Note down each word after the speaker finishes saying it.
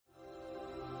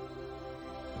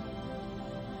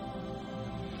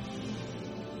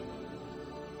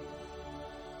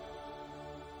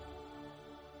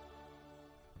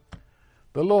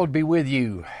The Lord be with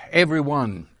you,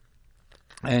 everyone.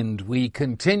 And we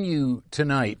continue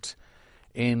tonight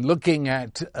in looking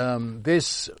at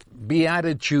this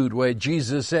beatitude where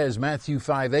Jesus says, Matthew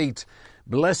 5:8,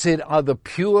 "Blessed are the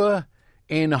pure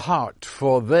in heart,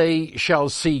 for they shall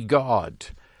see God."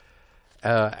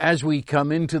 As we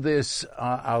come into this,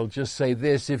 I'll just say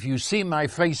this. If you see my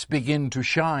face begin to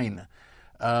shine,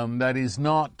 that is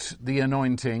not the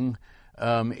anointing.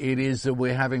 It is that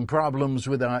we're having problems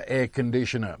with our air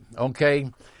conditioner. Okay?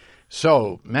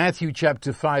 So, Matthew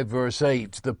chapter 5 verse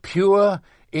 8, the pure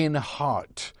in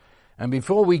heart. And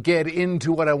before we get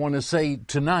into what I want to say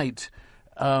tonight,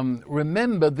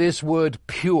 remember this word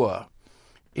pure.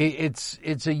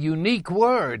 It's a unique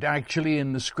word actually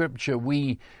in the scripture.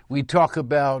 We talk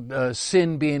about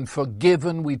sin being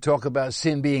forgiven. We talk about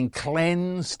sin being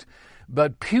cleansed.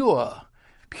 But pure.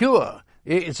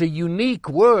 It's a unique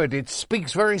word. It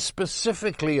speaks very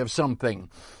specifically of something.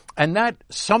 And that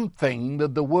something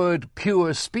that the word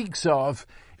pure speaks of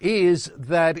is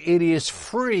that it is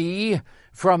free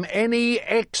from any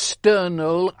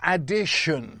external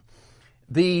addition.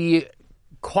 The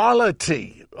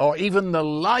quality or even the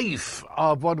life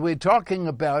of what we're talking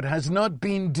about has not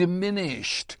been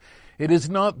diminished. It has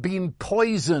not been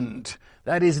poisoned.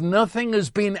 That is, nothing has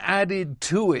been added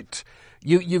to it.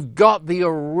 You've got the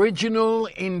original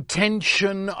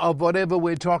intention of whatever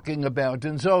we're talking about.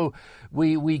 And so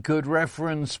we could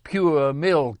reference pure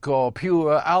milk or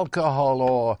pure alcohol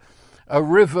or a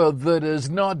river that has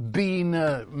not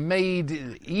been made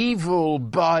evil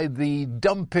by the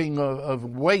dumping of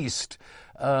waste.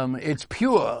 It's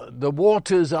pure. The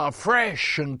waters are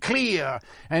fresh and clear,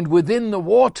 and within the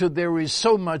water there is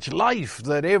so much life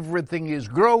that everything is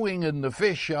growing and the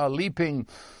fish are leaping.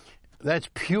 That's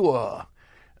pure.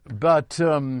 But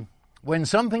when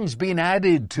something's been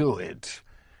added to it,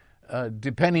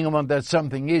 depending on what that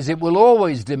something is, it will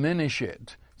always diminish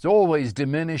it. It's always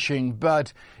diminishing.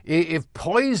 But if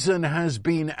poison has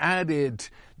been added,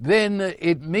 then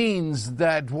it means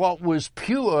that what was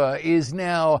pure is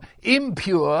now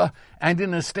impure and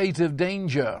in a state of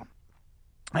danger.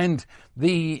 And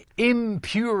the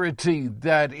impurity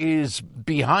that is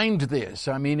behind this,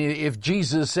 I mean, if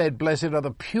Jesus said, "Blessed are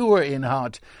the pure in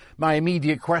heart," my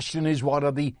immediate question is, what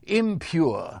are the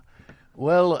impure?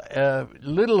 Well, a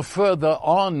little further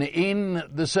on in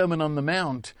the Sermon on the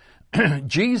Mount,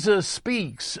 Jesus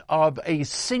speaks of a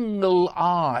single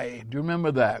eye. Do you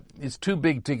remember that? It's too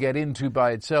big to get into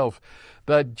by itself.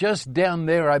 But just down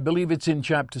there, I believe it's in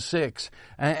chapter 6,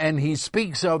 and he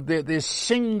speaks of this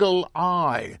single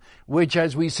eye, which,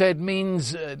 as we said,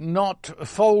 means not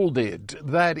folded.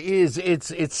 That is,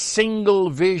 it's single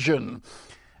vision.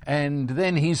 And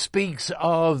then he speaks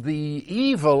of the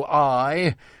evil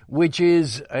eye, which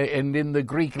is, and in the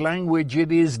Greek language,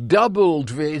 it is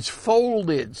doubled, it's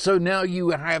folded. So now you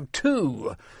have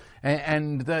two,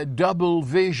 and the double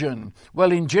vision.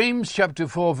 Well, in James chapter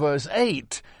 4, verse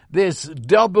 8, this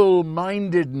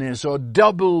double-mindedness or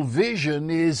double vision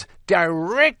is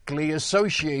directly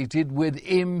associated with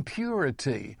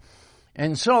impurity.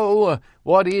 And so,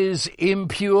 what is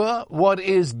impure? What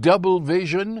is double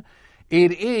vision?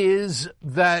 It is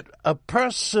that a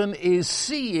person is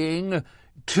seeing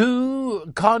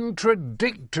two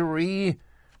contradictory,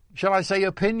 shall I say,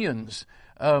 opinions.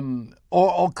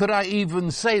 Or could I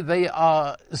even say they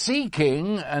are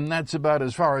seeking, and that's about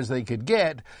as far as they could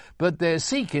get, but they're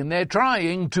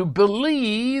trying to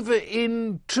believe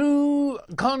in two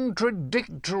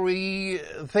contradictory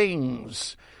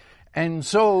things. And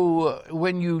so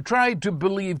when you try to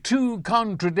believe two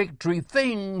contradictory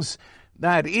things,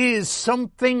 that is,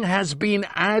 something has been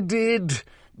added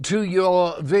to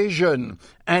your vision,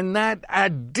 and that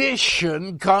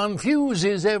addition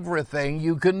confuses everything.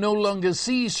 You can no longer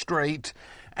see straight,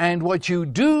 and what you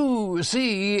do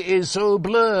see is so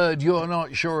blurred you're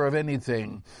not sure of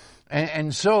anything.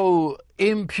 And so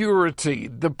impurity,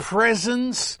 the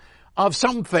presence of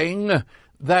something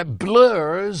that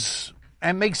blurs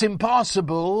and makes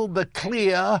impossible the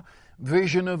clear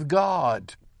vision of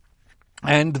God.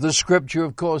 And the scripture,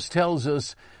 of course, tells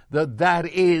us that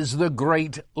is the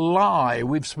great lie.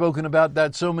 We've spoken about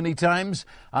that so many times.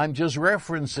 I'm just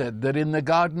referencing it, that in the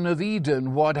Garden of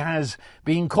Eden, what has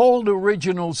been called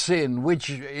original sin,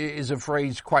 which is a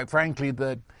phrase, quite frankly,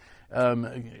 that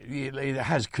it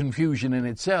has confusion in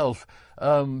itself.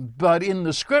 But in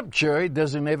the scripture, it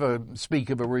doesn't ever speak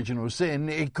of original sin.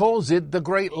 It calls it the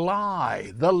great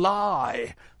lie, the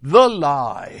lie.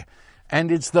 And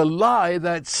it's the lie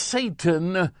that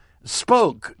Satan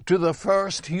spoke to the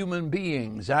first human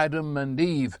beings, Adam and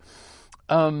Eve.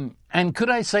 And could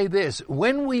I say this?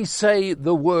 When we say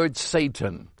the word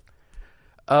Satan,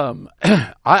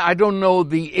 I don't know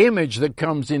the image that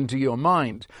comes into your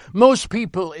mind. Most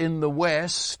people in the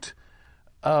West,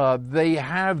 they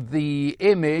have the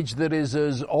image that is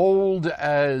as old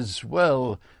as,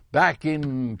 well, back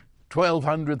in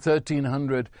 1200,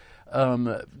 1300,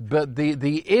 but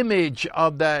the image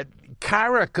of that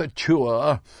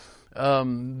caricature,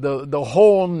 the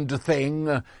horned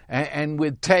thing, and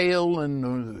with tail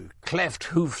and cleft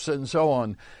hoofs and so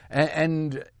on.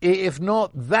 And if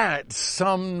not that,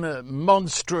 some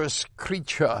monstrous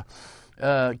creature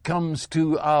comes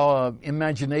to our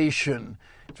imagination.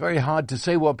 It's very hard to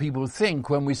say what people think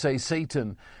when we say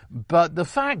Satan. But the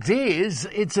fact is,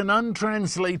 it's an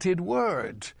untranslated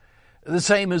word. The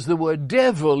same as the word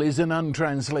devil is an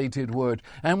untranslated word.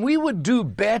 And we would do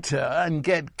better and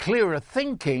get clearer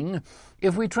thinking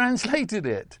if we translated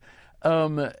it.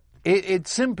 It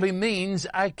simply means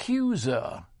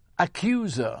accuser.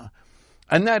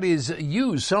 And that is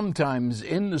used sometimes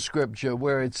in the scripture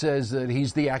where it says that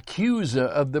he's the accuser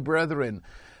of the brethren.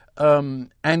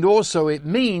 And also it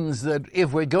means that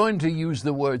if we're going to use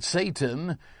the word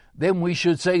Satan, then we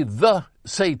should say the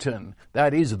Satan.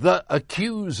 That is the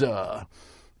accuser.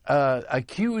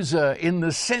 Accuser in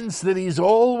the sense that he's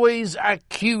always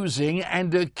accusing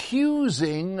and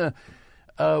accusing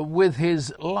with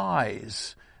his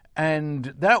lies.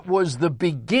 And that was the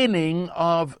beginning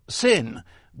of sin.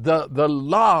 The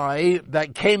lie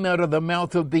that came out of the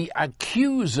mouth of the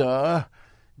accuser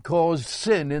caused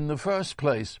sin in the first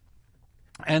place.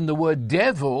 And the word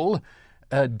devil,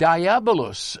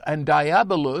 diabolos, and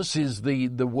diabolos is the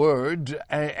word,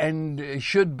 and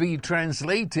should be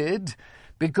translated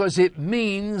because it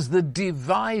means the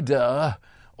divider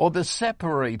or the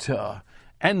separator.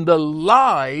 And the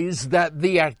lies that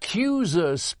the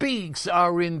accuser speaks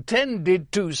are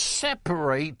intended to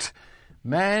separate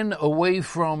man away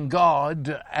from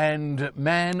God and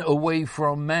man away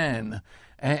from man.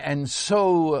 And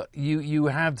so you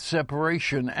have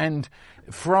separation. And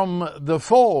from the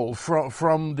fall,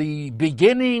 from the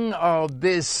beginning of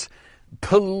this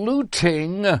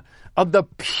polluting of the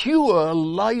pure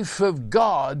life of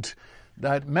God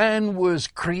that man was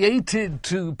created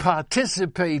to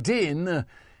participate in, it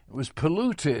was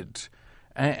polluted.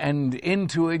 And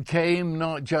into it came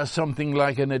not just something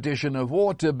like an addition of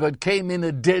water, but came in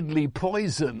a deadly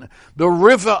poison. The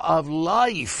river of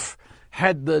life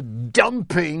had the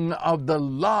dumping of the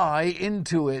lie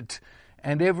into it,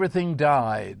 and everything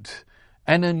died.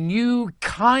 And a new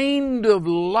kind of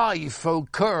life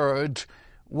occurred,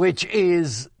 which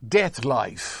is death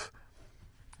life.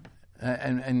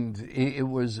 And it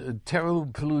was a terrible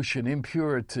pollution,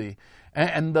 impurity.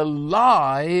 And the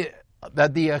lie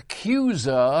that the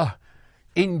accuser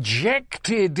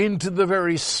injected into the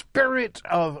very spirit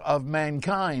of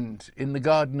mankind in the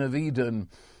Garden of Eden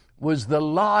was the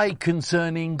lie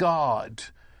concerning God.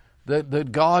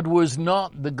 That God was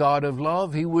not the God of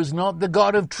love. He was not the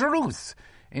God of truth.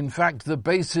 In fact, the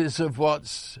basis of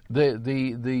what's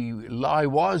the lie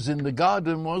was in the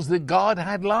garden was that God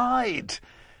had lied,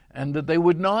 and that they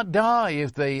would not die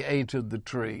if they ate of the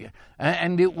tree.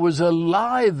 And it was a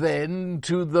lie then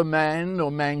to the man or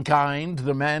mankind,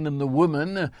 the man and the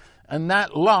woman, and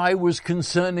that lie was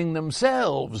concerning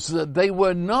themselves, that they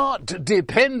were not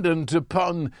dependent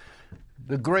upon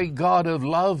the great God of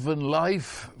love and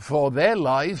life for their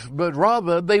life, but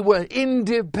rather they were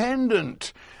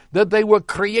independent, that they were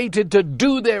created to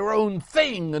do their own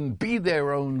thing and be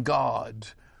their own God.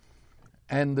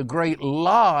 And the great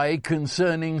lie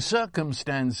concerning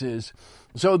circumstances,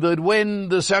 so that when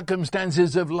the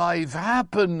circumstances of life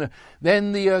happen,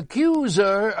 then the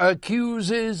accuser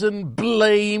accuses and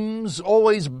blames,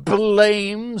 always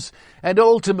blames, and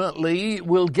ultimately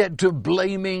will get to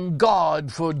blaming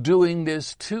God for doing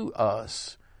this to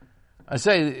us. I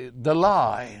say the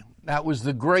lie, that was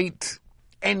the great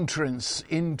entrance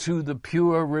into the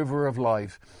pure river of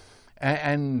life.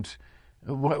 And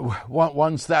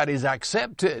once that is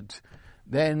accepted,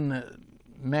 then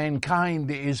mankind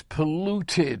is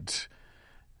polluted,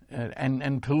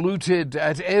 and polluted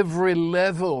at every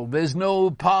level. There's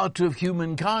no part of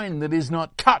humankind that is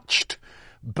not touched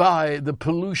by the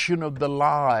pollution of the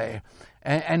lie.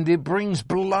 And it brings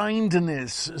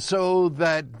blindness, so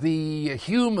that the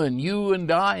human, you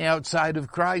and I, outside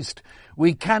of Christ,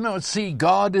 we cannot see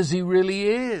God as he really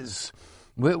is.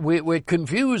 We're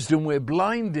confused and we're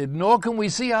blinded, nor can we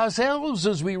see ourselves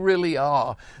as we really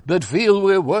are, that feel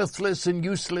we're worthless and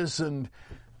useless and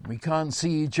we can't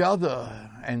see each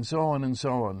other, and so on and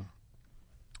so on.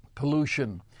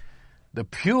 Pollution. The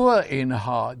pure in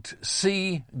heart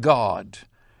see God.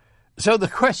 So the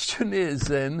question is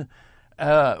then,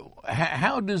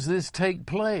 how does this take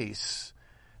place?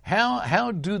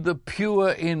 How do the pure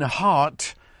in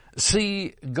heart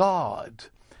see God?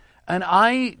 And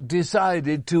I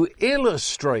decided to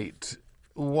illustrate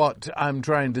what I'm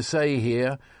trying to say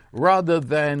here rather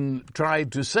than try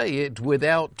to say it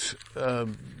without,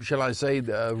 shall I say,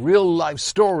 the real life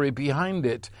story behind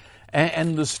it.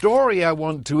 And the story I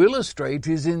want to illustrate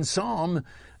is in Psalm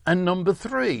number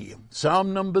 3.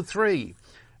 Psalm number 3.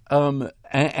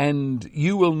 And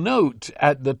you will note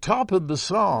at the top of the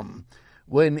psalm,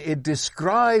 when it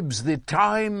describes the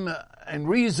time and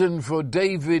reason for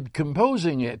David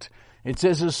composing it, it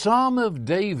says, a psalm of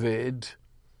David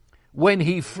when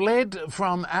he fled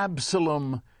from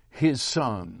Absalom, his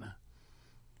son.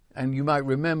 And you might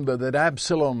remember that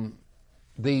Absalom,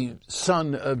 the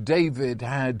son of David,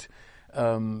 had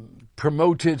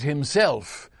promoted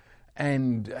himself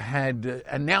and had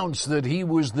announced that he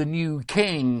was the new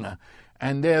king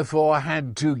and therefore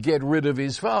had to get rid of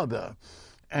his father.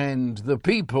 And the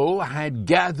people had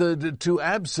gathered to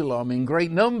Absalom in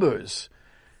great numbers,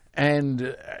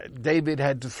 and David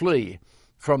had to flee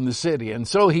from the city. And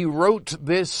so he wrote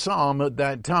this psalm at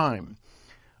that time.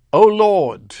 O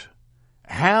Lord,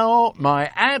 how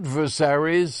my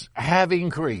adversaries have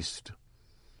increased.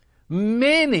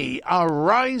 Many are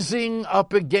rising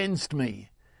up against me.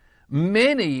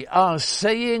 Many are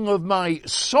saying of my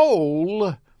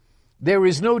soul, there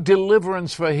is no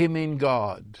deliverance for him in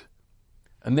God.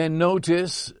 And then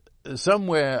notice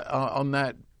somewhere on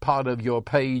that part of your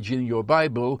page in your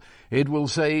Bible, it will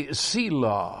say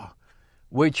Selah,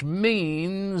 which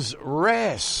means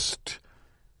rest,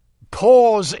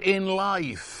 pause in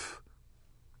life.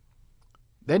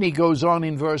 Then he goes on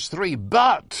in verse 3,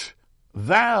 but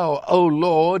thou, O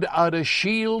Lord, art a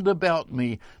shield about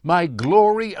me, my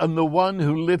glory and the one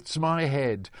who lifts my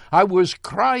head. I was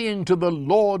crying to the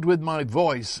Lord with my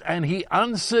voice, and he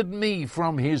answered me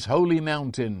from his holy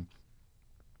mountain.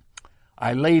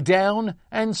 I lay down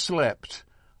and slept.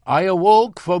 I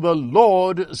awoke, for the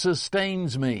Lord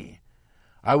sustains me.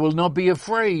 I will not be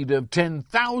afraid of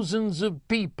 10,000s of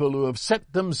people who have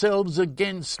set themselves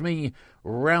against me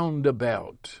round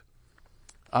about.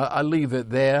 I'll leave it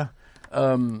there.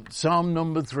 Psalm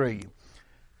number 3.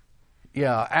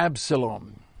 Yeah,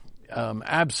 Absalom.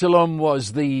 Absalom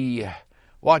was the,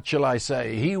 what shall I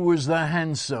say? He was the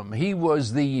handsome. He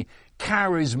was the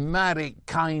charismatic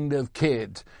kind of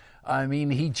kid. I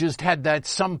mean, he just had that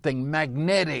something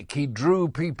magnetic. He drew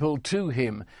people to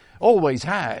him. Always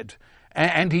had.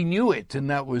 And he knew it, and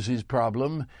that was his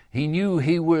problem. He knew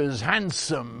he was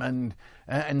handsome,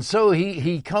 and so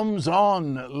he comes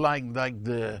on like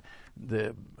the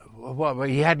well,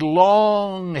 he had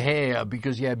long hair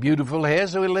because he had beautiful hair,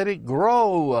 so he let it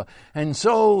grow. And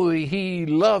so he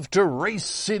loved to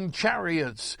race in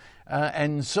chariots.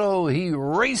 And so he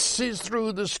races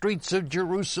through the streets of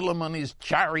Jerusalem on his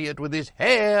chariot with his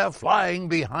hair flying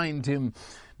behind him.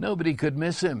 Nobody could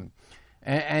miss him.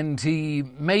 And he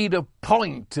made a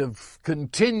point of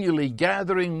continually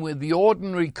gathering with the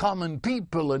ordinary common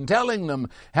people and telling them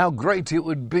how great it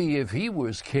would be if he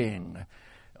was king.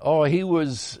 Or he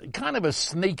was kind of a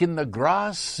snake in the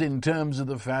grass in terms of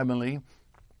the family.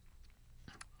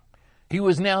 He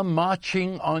was now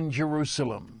marching on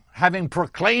Jerusalem, having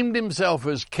proclaimed himself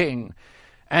as king,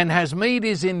 and has made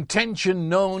his intention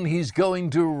known. He's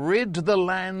going to rid the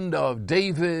land of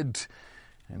David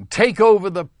and take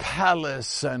over the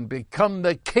palace and become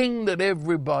the king that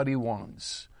everybody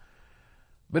wants.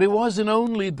 But it wasn't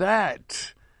only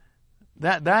that.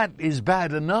 That is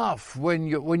bad enough when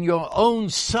your own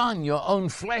son, your own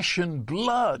flesh and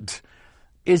blood,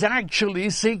 is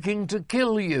actually seeking to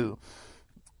kill you.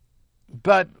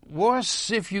 But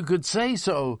worse, if you could say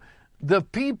so, the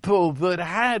people that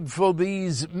had for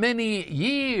these many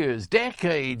years,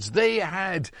 decades, they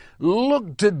had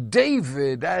looked to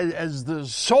David as the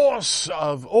source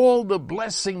of all the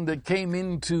blessing that came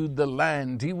into the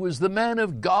land. He was the man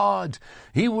of God.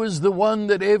 He was the one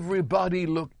that everybody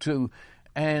looked to.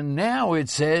 And now it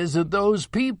says that those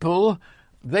people,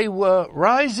 they were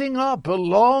rising up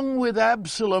along with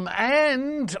Absalom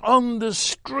and on the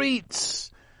streets.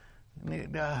 It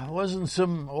wasn't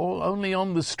only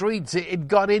on the streets. It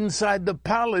got inside the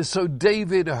palace, so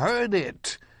David heard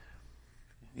it.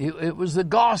 It was the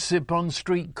gossip on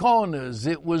street corners.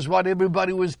 It was what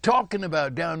everybody was talking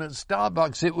about down at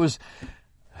Starbucks. It was,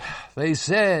 they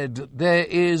said, there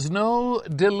is no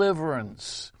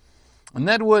deliverance. And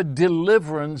that word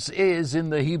deliverance is,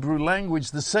 in the Hebrew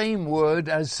language, the same word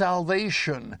as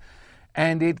salvation.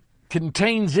 And it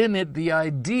contains in it the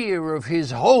idea of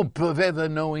his hope of ever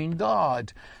knowing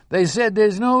God. They said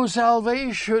there's no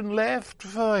salvation left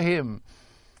for him.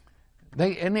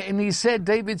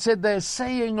 David said, they're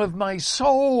saying of my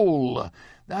soul.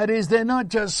 That is, they're not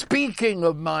just speaking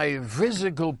of my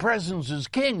physical presence as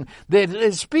king.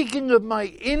 They're speaking of my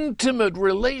intimate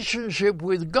relationship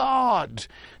with God.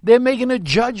 They're making a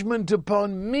judgment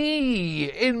upon me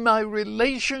in my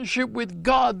relationship with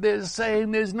God. They're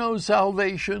saying there's no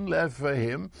salvation left for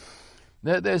him.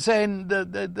 They're saying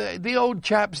the old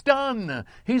chap's done.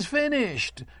 He's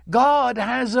finished. God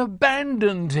has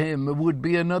abandoned him, would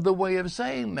be another way of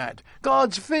saying that.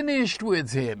 God's finished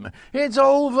with him. It's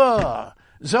over.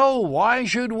 So why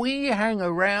should we hang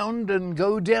around and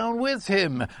go down with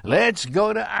him? Let's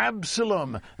go to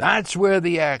Absalom. That's where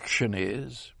the action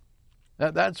is.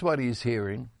 That's what he's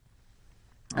hearing.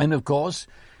 And of course,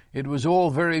 it was all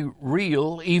very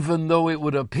real, even though it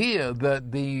would appear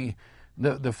that the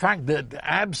fact that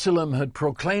Absalom had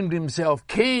proclaimed himself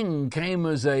king came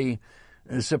as a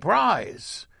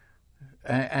surprise.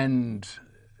 And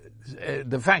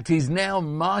the fact he's now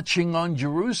marching on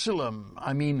Jerusalem,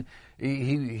 I mean,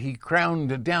 he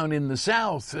crowned down in the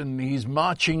south and he's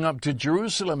marching up to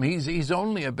Jerusalem. He's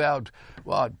only about,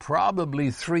 probably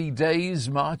 3 days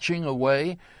marching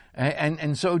away.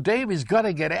 And so David's got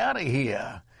to get out of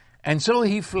here. And so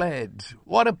he fled.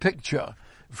 What a picture.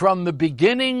 From the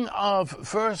beginning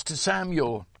of 1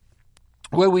 Samuel,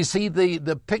 where we see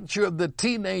the picture of the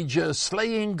teenager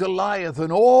slaying Goliath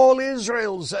and all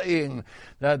Israel saying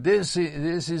that this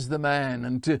is the man.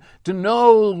 And to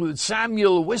know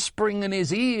Samuel whispering in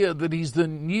his ear that he's the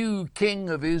new king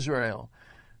of Israel.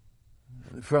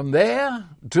 From there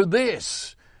to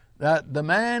this, that the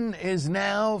man is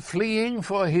now fleeing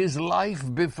for his life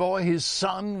before his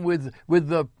son with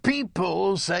the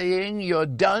people saying, you're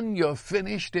done, you're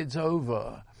finished, it's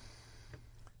over.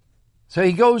 So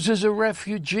he goes as a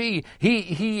refugee.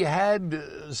 He had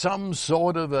some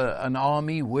sort of an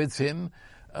army with him,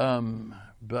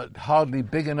 but hardly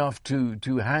big enough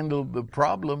to handle the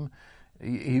problem.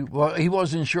 He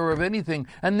wasn't sure of anything.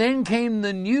 And then came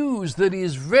the news that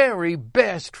his very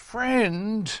best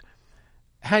friend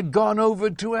had gone over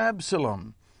to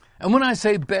Absalom. And when I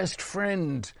say best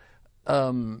friend,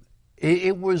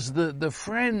 it was the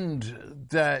friend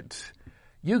that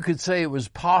you could say it was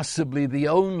possibly the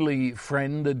only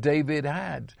friend that David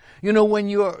had. You know, when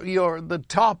you're the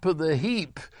top of the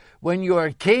heap, when you're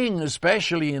a king,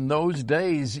 especially in those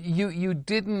days, you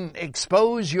didn't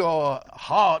expose your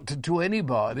heart to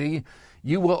anybody.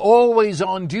 You were always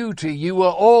on duty. You were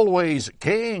always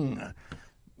king.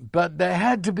 But there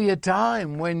had to be a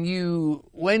time when you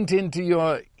went into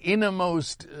your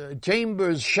innermost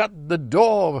chambers, shut the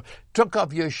door, took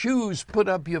off your shoes, put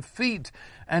up your feet,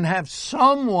 and have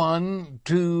someone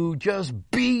to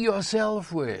just be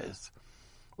yourself with.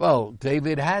 Well,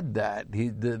 David had that.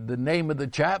 The name of the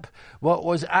chap, what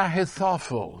was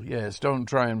Ahithophel? Yes, don't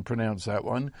try and pronounce that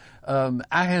one.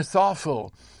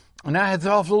 Ahithophel. And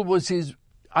Ahithophel was his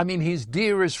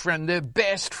dearest friend, their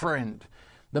best friend.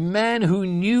 The man who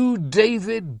knew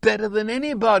David better than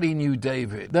anybody knew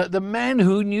David. The man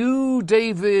who knew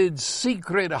David's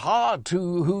secret heart,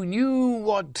 who knew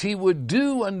what he would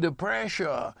do under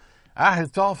pressure.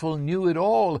 Ahithophel knew it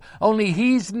all, only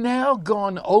he's now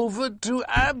gone over to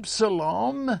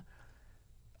Absalom.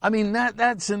 I mean,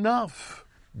 that's enough.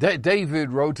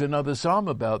 David wrote another psalm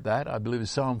about that, I believe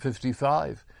it's Psalm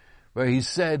 55. Where he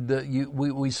said that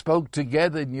we spoke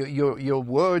together and your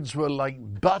words were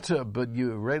like butter, but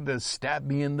you were ready to stab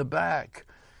me in the back.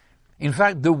 In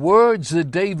fact, the words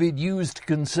that David used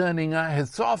concerning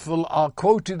Ahithophel are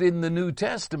quoted in the New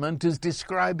Testament as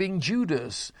describing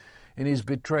Judas in his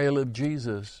betrayal of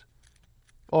Jesus.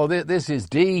 Oh, this is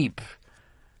deep.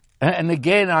 And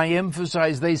again, I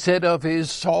emphasize, they said of his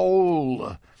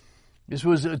soul.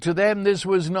 To them, this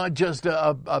was not just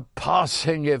a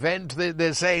passing event.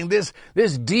 They're saying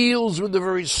this deals with the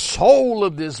very soul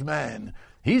of this man.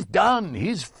 He's done.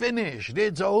 He's finished.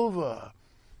 It's over.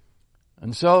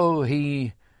 And so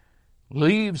he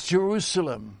leaves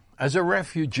Jerusalem as a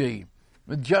refugee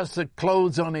with just the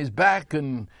clothes on his back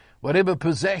and whatever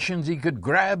possessions he could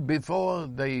grab before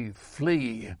they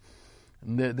flee.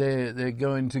 And they're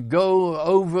going to go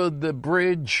over the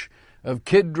bridge of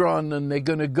Kidron, and they're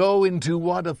going to go into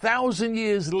what 1,000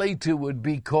 years later would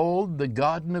be called the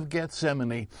Garden of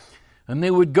Gethsemane. And they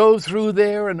would go through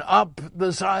there and up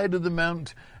the side of the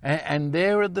mount, and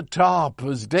there at the top,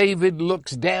 as David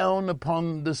looks down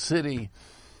upon the city,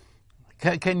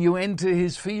 can you enter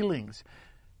his feelings?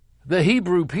 The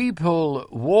Hebrew people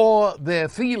wore their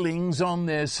feelings on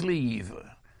their sleeve,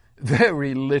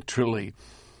 very literally.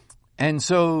 And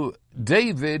so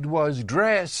David was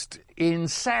dressed in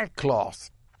sackcloth,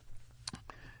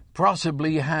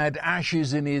 possibly had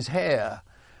ashes in his hair,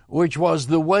 which was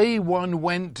the way one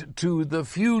went to the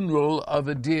funeral of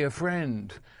a dear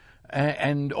friend.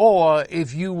 Or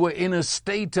if you were in a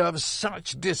state of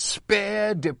such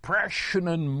despair, depression,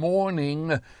 and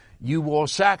mourning, you wore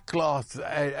sackcloth,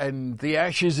 and the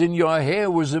ashes in your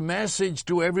hair was a message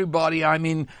to everybody. I'm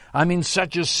in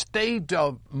such a state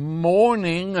of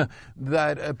mourning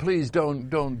that please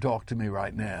don't talk to me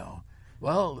right now.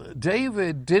 Well,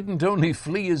 David didn't only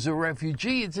flee as a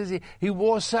refugee. It says he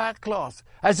wore sackcloth,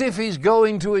 as if he's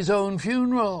going to his own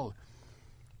funeral,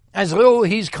 as though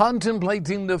he's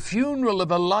contemplating the funeral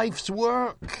of a life's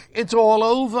work. It's all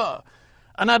over.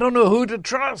 And I don't know who to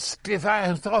trust. If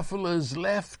Ahithophel has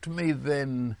left me,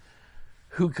 then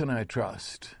who can I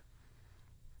trust?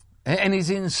 And he's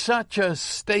in such a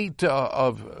state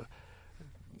of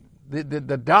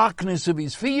the darkness of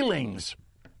his feelings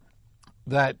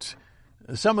that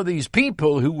some of these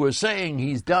people who were saying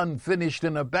he's done, finished,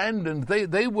 and abandoned,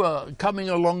 they were coming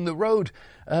along the road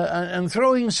and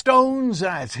throwing stones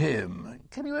at him.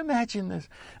 Can you imagine this?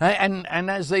 And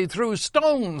as they threw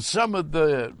stones, some of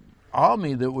the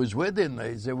army that was with him,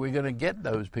 they said, we're going to get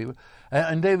those people.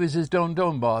 And David says,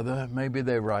 don't bother. Maybe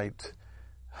they're right.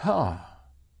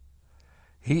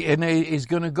 He's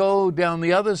going to go down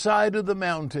the other side of the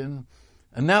mountain,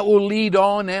 and that will lead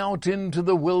on out into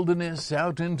the wilderness,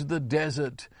 out into the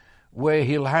desert, where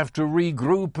he'll have to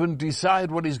regroup and decide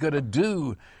what he's going to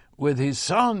do with his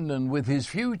son and with his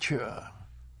future.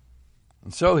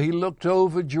 And so he looked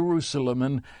over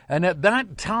Jerusalem, and at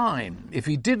that time, if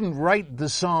he didn't write the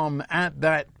psalm at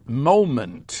that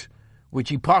moment, which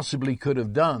he possibly could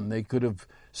have done, they could have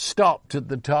stopped at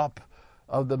the top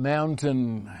of the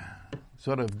mountain,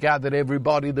 sort of gathered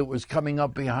everybody that was coming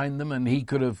up behind them, and he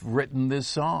could have written this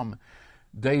psalm.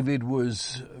 David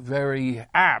was very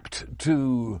apt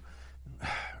to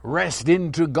rest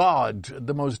into God at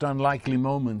the most unlikely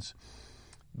moments.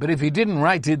 But if he didn't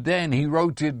write it then, he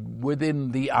wrote it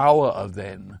within the hour of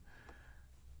then.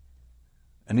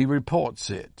 And he reports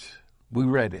it. We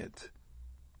read it.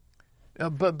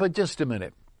 But just a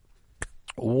minute.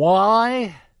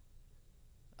 Why?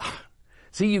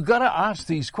 See, you've got to ask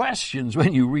these questions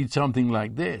when you read something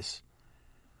like this.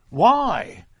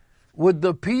 Why would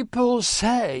the people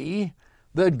say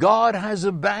that God has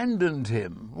abandoned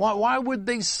him? Why would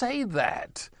they say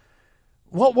that?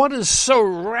 What has so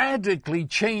radically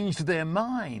changed their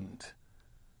mind?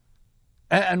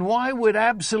 And why would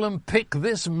Absalom pick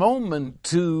this moment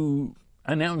to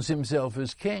announce himself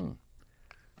as king?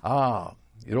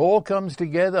 It all comes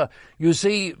together. You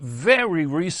see, very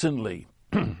recently,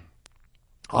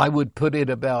 I would put it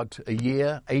about a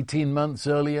year, 18 months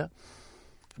earlier,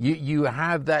 you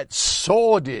have that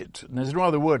sordid, and there's no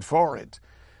other word for it,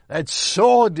 that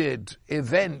sordid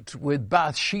event with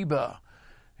Bathsheba,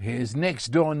 his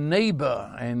next-door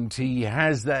neighbor, and he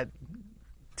has that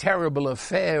terrible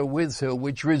affair with her,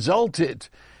 which resulted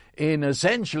in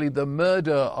essentially the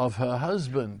murder of her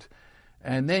husband.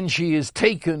 And then she is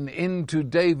taken into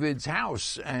David's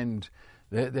house, and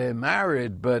they're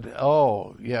married, but,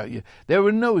 there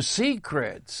were no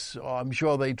secrets. I'm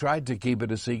sure they tried to keep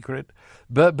it a secret.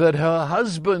 But her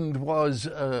husband was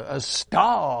a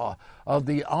star of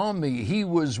the army. He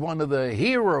was one of the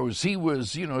heroes. He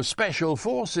was, special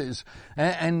forces.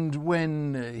 And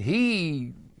when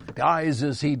he dies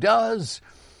as he does,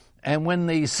 and when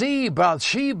they see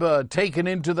Bathsheba taken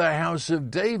into the house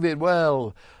of David,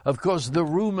 well, of course, the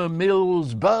rumor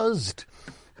mills buzzed.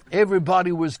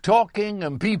 Everybody was talking,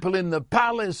 and people in the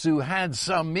palace who had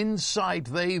some insight,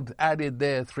 they've added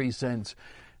their 3 cents.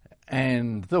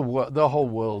 And the whole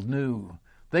world knew.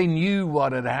 They knew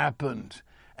what had happened.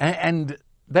 And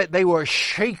that they were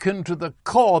shaken to the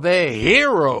core. Their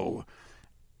hero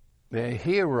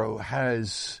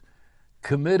has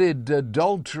committed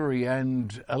adultery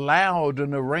and allowed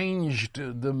and arranged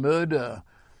the murder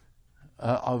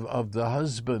of the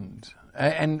husband.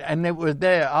 And they were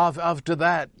there after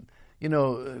that,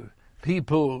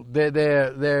 people,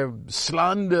 their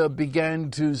slander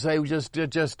began to say,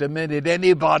 just a minute,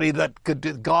 anybody that could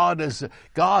do, God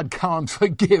can't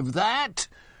forgive that.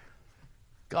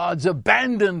 God's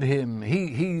abandoned him.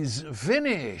 He's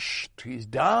finished. He's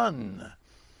done.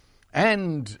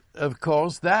 And of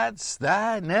course, that's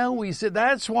that. Now we say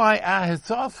that's why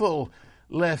Ahithophel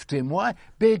left him. Why?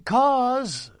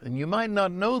 Because, and you might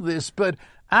not know this, but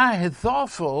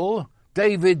Ahithophel,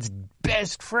 David's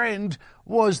best friend,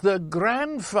 was the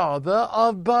grandfather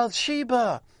of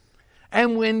Bathsheba.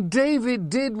 And when David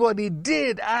did what he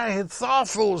did,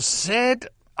 Ahithophel said,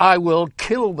 I will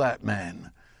kill that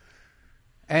man.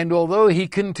 And although he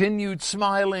continued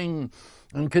smiling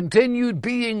and continued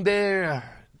being there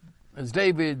as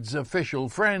David's official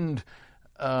friend,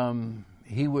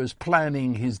 he was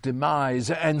planning his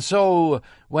demise. And so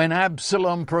when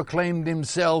Absalom proclaimed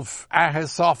himself,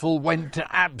 Ahithophel went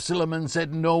to Absalom and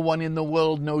said, "No one in the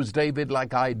world knows David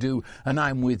like I do, and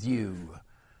I'm with you."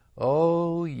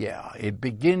 Oh yeah, it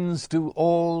begins to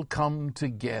all come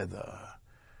together.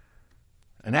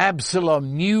 And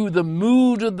Absalom knew the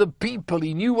mood of the people.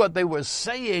 He knew what they were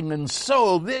saying. And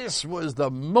so this was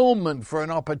the moment for an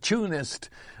opportunist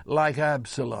like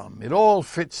Absalom. It all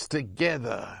fits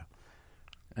together.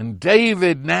 And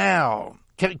David now,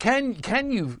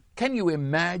 can you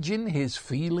imagine his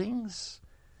feelings?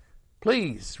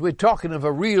 Please, we're talking of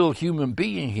a real human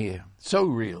being here. So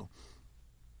real.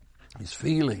 His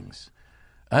feelings.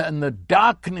 And the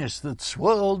darkness that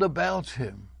swirled about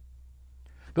him.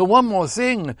 But one more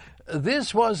thing,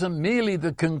 this wasn't merely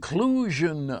the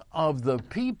conclusion of the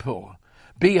people.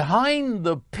 Behind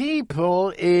the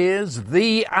people is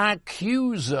the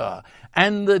accuser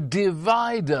and the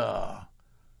divider.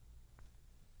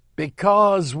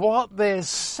 Because what they're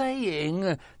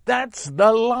saying, that's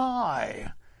the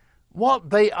lie.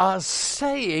 What they are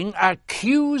saying,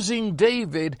 accusing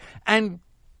David and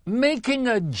making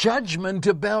a judgment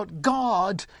about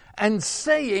God and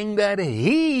saying that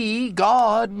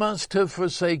God must have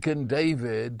forsaken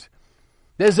David.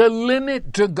 There's a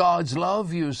limit to God's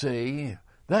love, you see.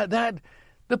 That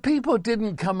the people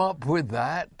didn't come up with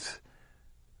that.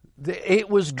 It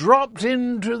was dropped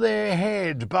into their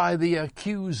head by the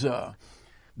accuser,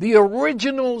 the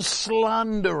original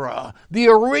slanderer, the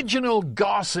original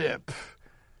gossip.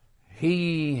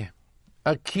 He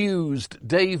accused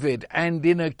David, and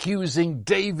in accusing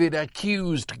David,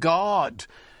 accused God.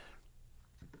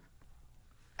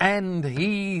 And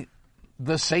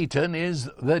the Satan is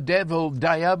the devil,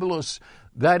 Diabolus,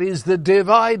 that is the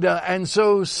divider. And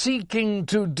so seeking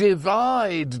to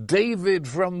divide David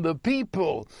from the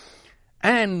people,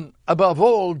 and above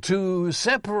all, to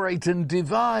separate and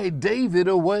divide David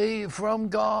away from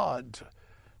God,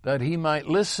 that he might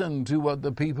listen to what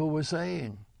the people were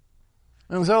saying.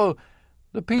 And so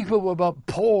the people were but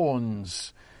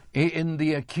pawns in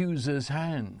the accuser's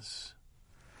hands.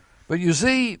 But you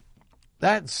see,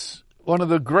 that's one of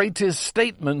the greatest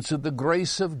statements of the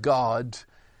grace of God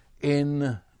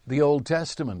in the Old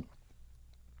Testament.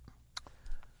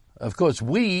 Of course,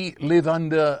 we live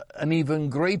under an even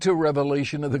greater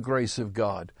revelation of the grace of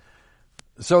God.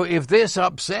 So if this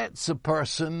upsets a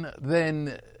person,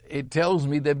 then it tells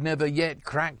me they've never yet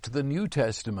cracked the New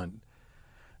Testament.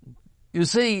 You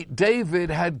see, David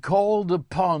had called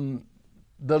upon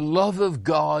the love of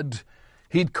God.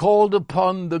 He'd called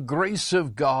upon the grace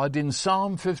of God in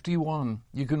Psalm 51.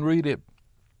 You can read it.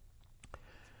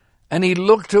 And he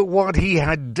looked at what he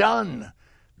had done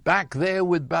back there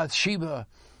with Bathsheba.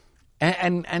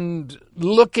 And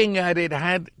looking at it,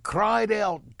 had cried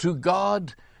out to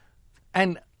God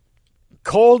and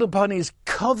called upon his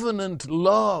covenant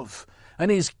love and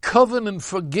his covenant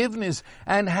forgiveness,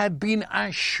 and had been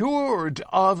assured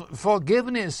of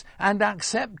forgiveness and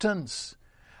acceptance.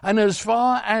 And as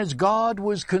far as God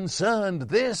was concerned,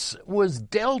 this was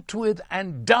dealt with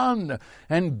and done,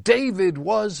 and David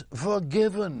was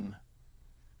forgiven.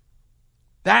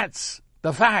 That's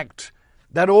the fact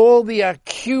that all the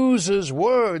accuser's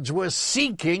words were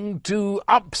seeking to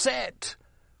upset.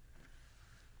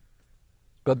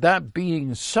 But that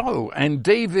being so, and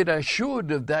David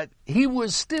assured of that, he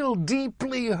was still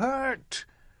deeply hurt.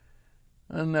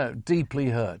 And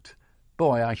deeply hurt.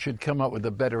 Boy, I should come up with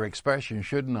a better expression,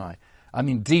 shouldn't I? I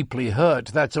mean, deeply hurt,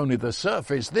 that's only the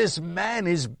surface. This man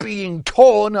is being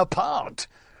torn apart.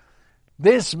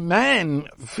 This man,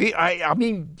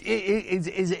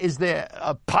 is there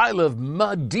a pile of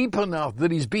mud deep enough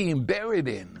that he's being buried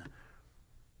in?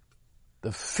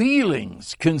 The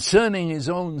feelings concerning his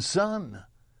own son,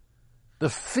 the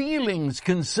feelings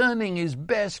concerning his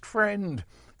best friend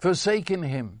forsaking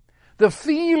him, the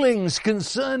feelings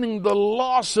concerning the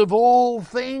loss of all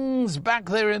things back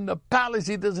there in the palace,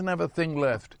 he doesn't have a thing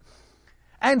left.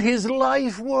 And his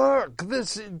life work,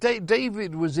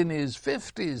 David was in his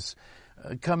 50s,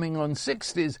 coming on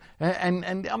 60s,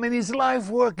 and I mean his life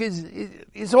work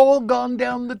is all gone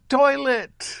down the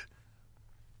toilet.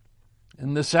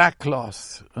 And the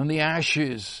sackcloth and the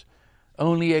ashes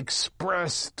only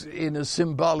expressed in a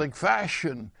symbolic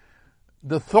fashion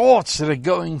the thoughts that are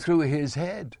going through his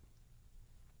head.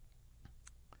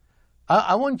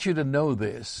 I want you to know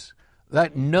this,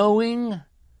 that knowing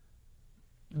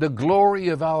the glory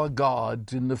of our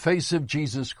God in the face of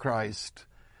Jesus Christ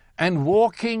and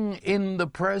walking in the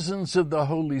presence of the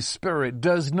Holy Spirit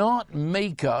does not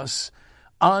make us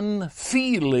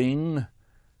unfeeling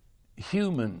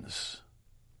humans.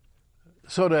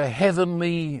 sort of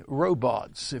heavenly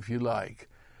robots, if you like.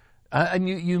 And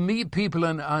you meet people,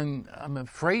 and I'm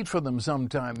afraid for them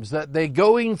sometimes, that they're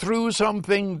going through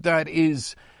something that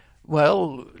is,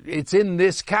 well, it's in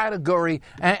this category,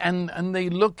 and they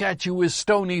look at you with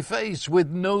stony face, with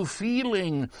no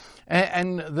feeling,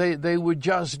 and they would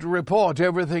just report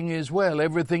everything is well,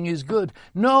 everything is good.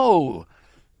 No!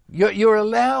 You're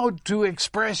allowed to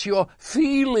express your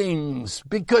feelings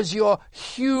because you're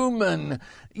human.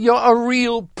 You're a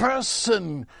real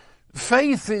person.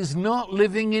 Faith is not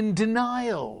living in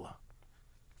denial.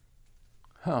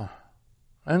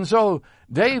 And so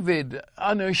David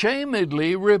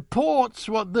unashamedly reports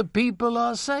what the people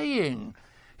are saying.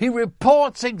 He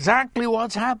reports exactly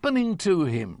what's happening to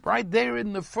him, right there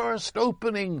in the first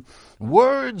opening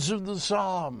words of the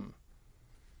psalm.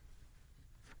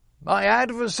 My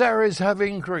adversaries have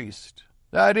increased.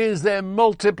 That is, they're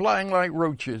multiplying like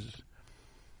roaches.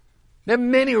 There are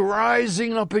many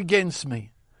rising up against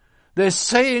me. They're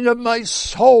saying of my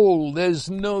soul,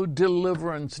 there's no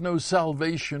deliverance, no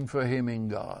salvation for him in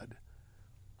God.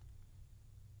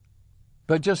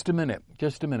 But just a minute.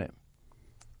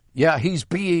 Yeah, he's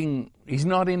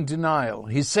not in denial.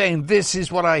 He's saying, this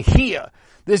is what I hear.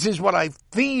 This is what I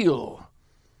feel.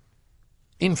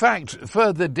 In fact,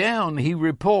 further down, he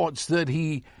reports that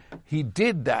he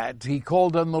did that. He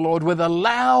called on the Lord with a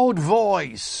loud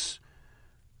voice.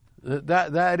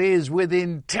 That is, with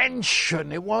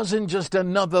intention. It wasn't just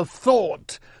another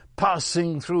thought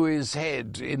passing through his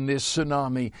head in this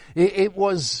tsunami. It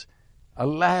was a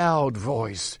loud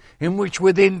voice in which,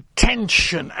 with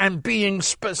intention and being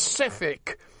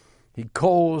specific, he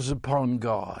calls upon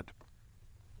God.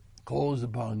 Calls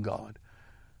upon God.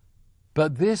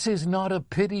 But this is not a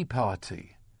pity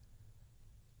party.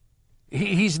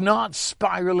 He's not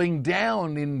spiraling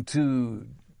down into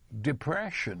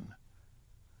depression.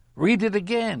 Read it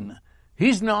again.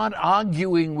 He's not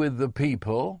arguing with the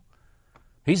people.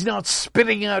 He's not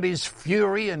spitting out his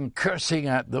fury and cursing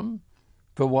at them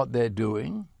for what they're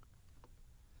doing.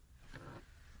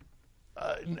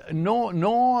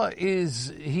 Nor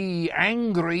is he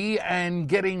angry and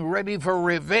getting ready for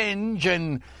revenge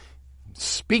and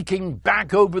speaking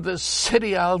back over the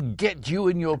city, I'll get you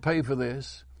and you'll pay for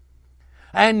this.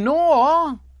 And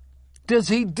nor does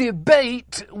he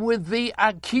debate with the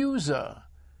accuser.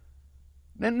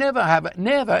 Never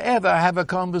ever have a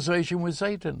conversation with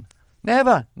Satan.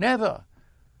 Never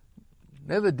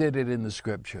did it in the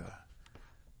scripture.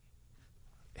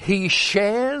 He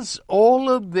shares all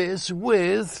of this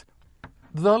with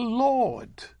the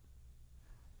Lord.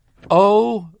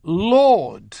 Oh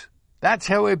Lord. That's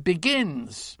how it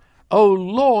begins. Oh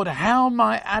Lord, how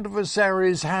my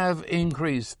adversaries have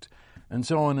increased. And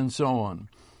so on and so on.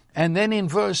 And then in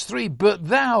verse 3, but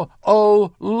thou,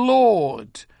 O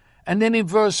Lord. And then in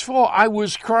verse 4, I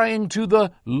was crying to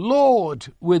the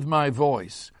Lord with my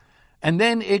voice. And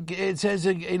then it says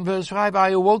in verse 5, I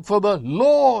awoke for the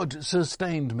Lord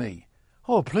sustained me.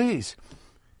 Oh, please.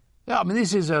 I mean,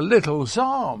 this is a little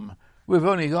psalm. We've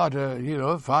only got,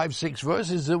 5-6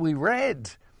 verses that we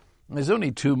read. There's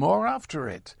only 2 more after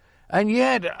it. And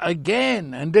yet,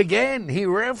 again and again, he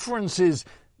references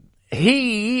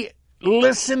he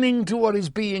listening to what is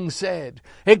being said,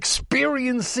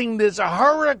 experiencing this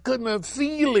hurricane of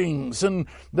feelings and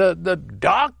the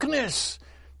darkness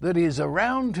that is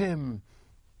around him.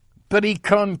 But he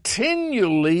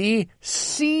continually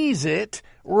sees it,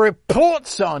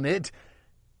 reports on it,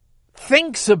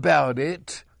 thinks about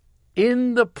it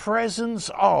in the presence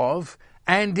of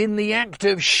and in the act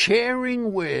of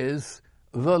sharing with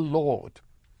the Lord.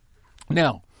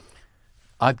 Now,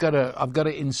 I've got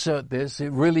to insert this.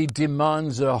 It really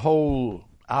demands a whole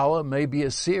hour, maybe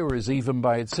a series even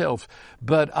by itself.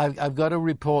 But I've got to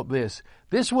report this.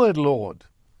 This word Lord,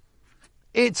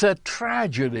 it's a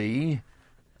tragedy,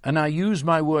 and I use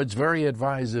my words very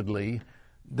advisedly,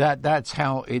 that's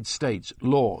how it states,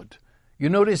 Lord. You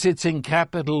notice it's in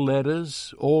capital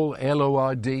letters, all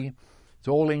L-O-R-D. It's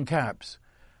all in caps.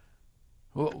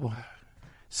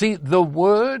 See, the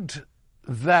word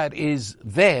that is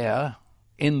there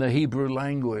in the Hebrew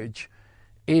language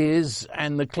is,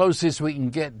 and the closest we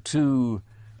can get to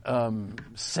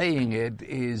saying it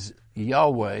is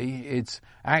Yahweh. It's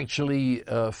actually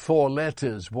 4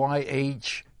 letters,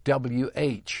 Y-H-W-H.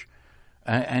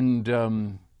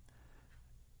 And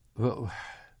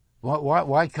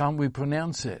why can't we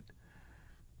pronounce it?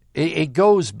 It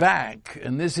goes back,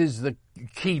 and this is the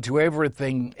key to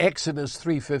everything, Exodus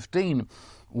 3:15,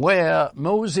 where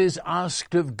Moses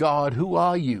asked of God, who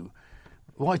are you?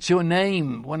 What's your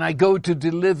name? When I go to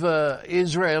deliver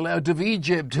Israel out of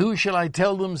Egypt, who shall I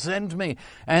tell them sent me?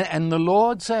 And the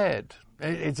Lord said,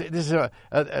 This is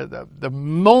the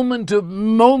moment of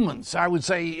moments, I would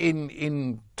say,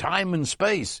 in time and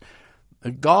space.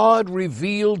 God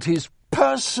revealed his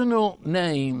personal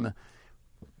name.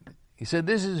 He said,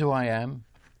 this is who I am.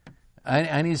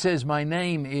 And he says, my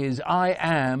name is I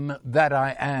am that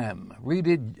I am. Read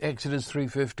it, Exodus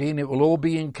 3:15. It will all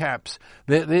be in caps.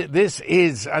 This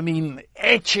is,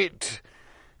 etch it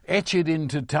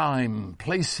into time.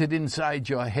 Place it inside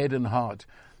your head and heart.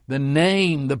 The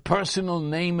name, the personal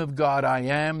name of God, I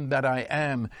am that I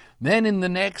am. Then in the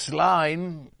next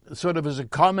line, sort of as a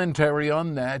commentary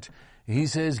on that, he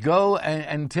says, go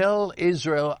and tell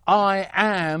Israel, I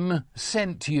am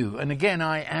sent you. And again,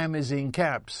 I am is in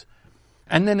caps.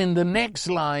 And then in the next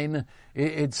line,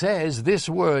 it says, this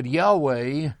word,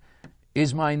 Yahweh,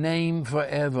 is my name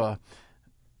forever.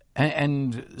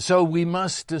 And so we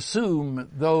must assume,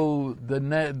 though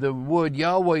the word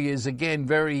Yahweh is again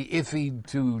very iffy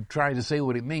to try to say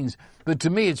what it means, but to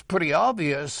me it's pretty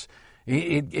obvious.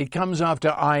 It comes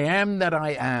after I am that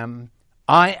I am.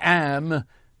 I am.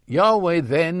 Yahweh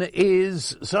then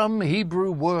is some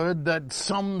Hebrew word that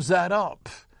sums that up.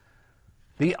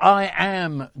 The I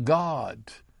am God.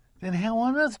 Then how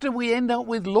on earth do we end up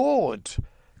with Lord?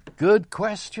 Good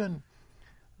question.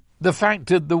 The fact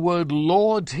that the word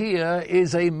Lord here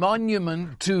is a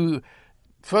monument to,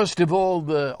 first of all,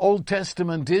 the Old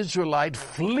Testament Israelite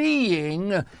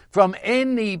fleeing from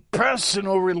any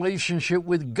personal relationship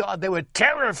with God. They were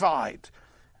terrified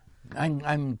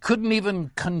and couldn't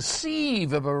even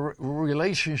conceive of a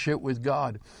relationship with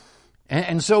God.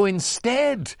 And so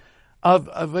instead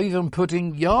of even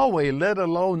putting Yahweh, let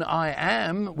alone I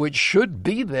am, which should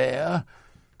be there,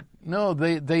 no,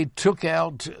 they took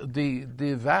out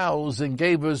the vowels and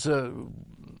gave us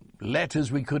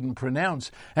letters we couldn't pronounce.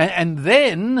 And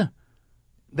then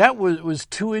that was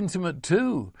too intimate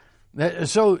too.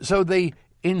 So they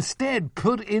instead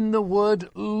put in the word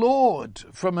Lord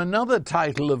from another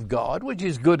title of God, which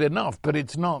is good enough, but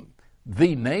it's not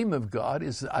the name of God.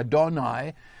 It's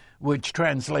Adonai, which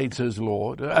translates as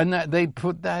Lord. And they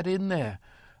put that in there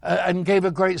and gave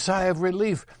a great sigh of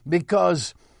relief,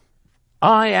 because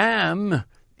I am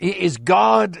is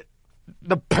God,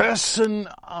 the person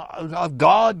of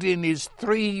God in his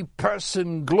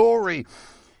three-person glory.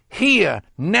 Here,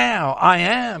 now, I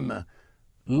am.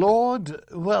 Lord,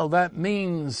 well, that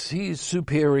means he's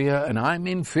superior and I'm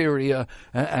inferior,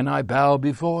 and I bow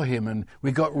before him, and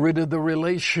we got rid of the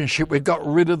relationship, we got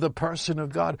rid of the person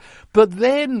of God. But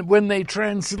then when they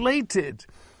translated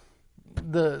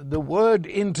the word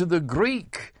into the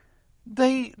Greek,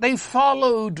 they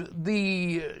followed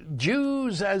the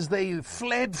Jews as they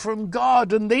fled from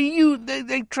God, and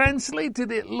they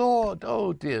translated it Lord.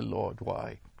 Oh, dear Lord,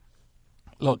 why?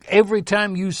 Look, every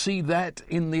time you see that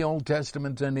in the Old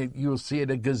Testament, and you'll see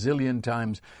it a gazillion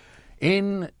times,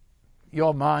 in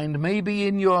your mind, maybe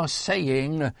in your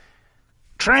saying,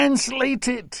 translate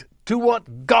it to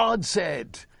what God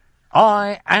said.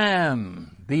 I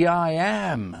am, the I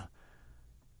am.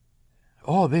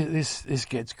 Oh, this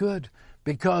gets good,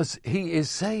 because he is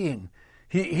saying,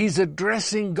 he's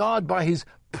addressing God by his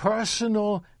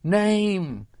personal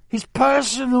name. His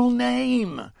personal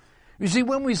name. You see,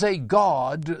 when we say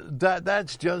God,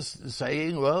 that's just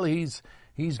saying, well, he's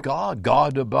God,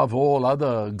 God above all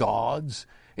other gods.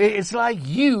 It's like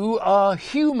you are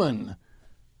human.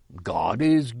 God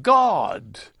is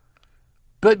God.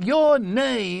 But your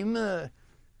name,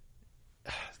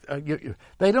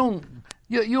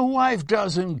 your wife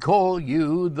doesn't call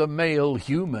you the male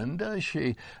human, does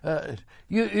she?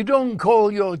 You don't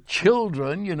call your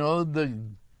children, the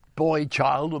boy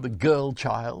child or the girl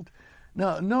child.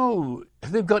 No,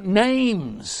 they've got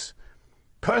names,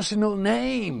 personal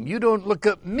name. You don't look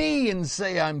at me and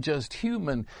say I'm just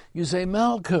human. You say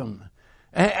Malcolm.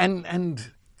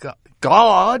 And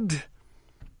God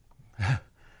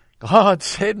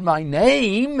said my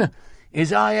name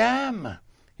is I am.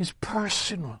 It's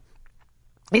personal.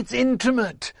 It's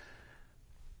intimate.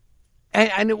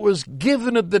 And it was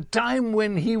given at the time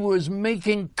when he was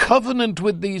making covenant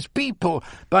with these people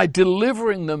by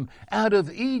delivering them out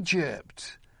of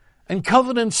Egypt. And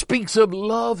covenant speaks of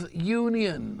love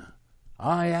union.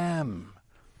 I am.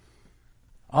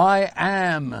 I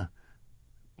am.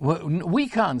 We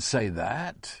can't say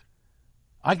that.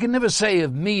 I can never say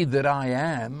of me that I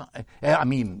am. I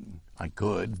mean, I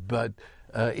could, but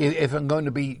if I'm going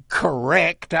to be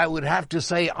correct, I would have to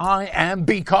say I am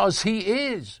because he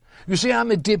is. You see, I'm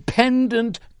a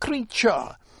dependent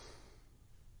creature.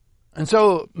 And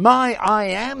so my I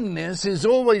amness is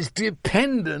always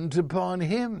dependent upon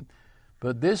him.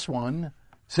 But this one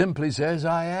simply says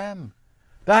I am.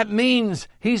 That means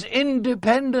he's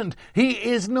independent. He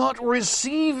is not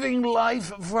receiving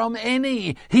life from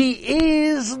any. He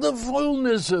is the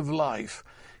fullness of life.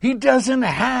 He doesn't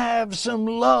have some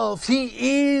love. He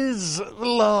is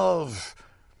love.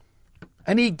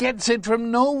 And he gets it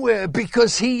from nowhere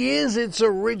because he is its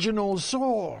original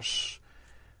source.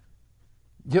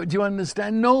 Do you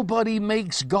understand? Nobody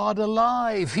makes God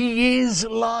alive. He is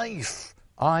life.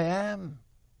 I am.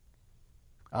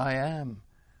 I am.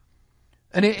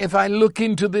 And if I look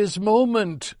into this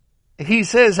moment, he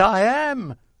says, I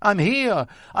am. I'm here.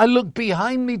 I look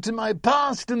behind me to my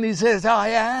past and he says, I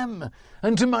am.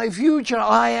 And to my future,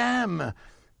 I am.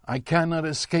 I cannot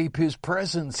escape his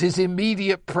presence, his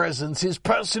immediate presence, his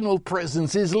personal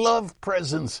presence, his love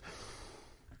presence.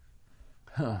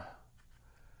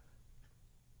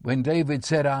 When David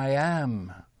said, I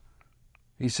am,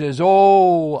 he says,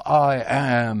 oh, I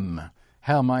am.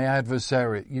 How my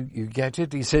adversary, you get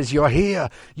it? He says, you're here,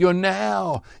 you're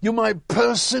now, you're my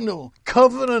personal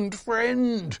covenant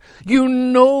friend. You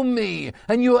know me,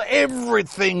 and you're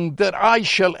everything that I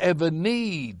shall ever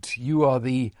need. You are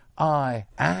the I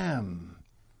am.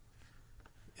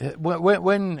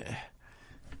 When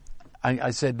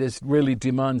I said this really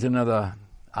demands another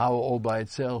hour all by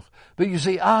itself, but you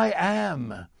see, I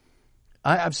am.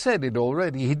 I've said it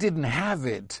already. He didn't have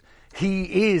it.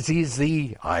 He's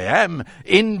the I am,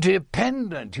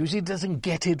 independent. You see, he doesn't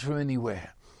get it from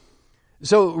anywhere.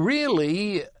 So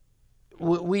really,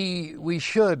 we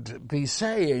should be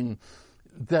saying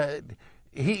that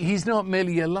he's not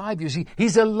merely alive, you see,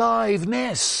 he's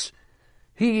aliveness.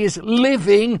 He is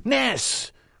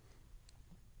livingness.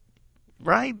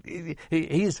 Right?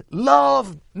 He's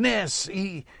loveness.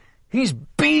 He's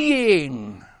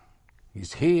being.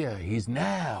 He's here. He's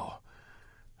now.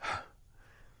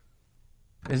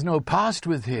 There's no past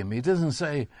with him. He doesn't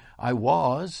say, I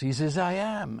was. He says, I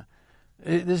am.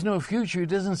 There's no future. He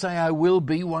doesn't say, I will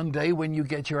be one day when you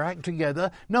get your act together.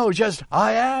 No, just,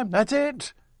 I am. That's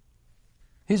it.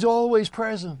 He's always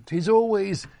present. He's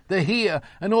always the here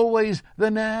and always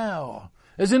the now.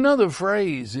 There's another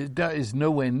phrase. It is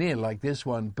nowhere near like this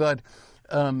one, but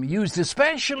used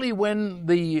especially when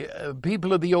the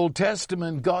people of the Old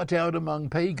Testament got out among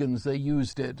pagans. They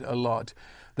used it a lot.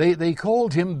 They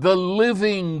called him the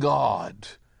living God,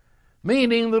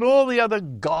 meaning that all the other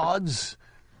gods,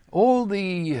 all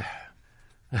the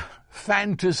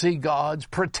fantasy gods,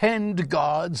 pretend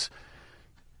gods,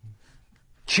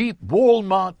 cheap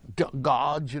Walmart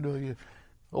gods,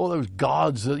 all those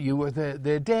gods that you were there,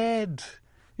 they're dead.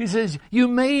 He says, you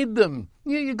made them.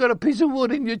 You got a piece of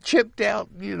wood and you chipped out,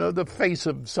 the face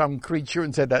of some creature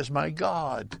and said, that's my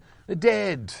God. They're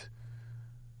dead.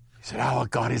 He said, our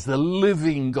God is the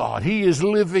living God. He is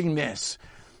livingness.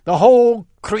 The whole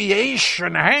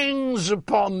creation hangs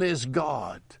upon this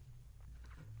God.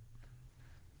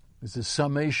 It's the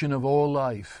summation of all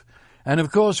life. And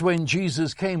of course, when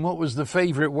Jesus came, what was the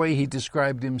favorite way he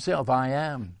described himself? I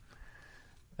am.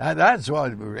 That's why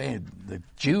the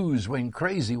Jews went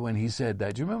crazy when he said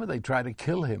that. Do you remember they tried to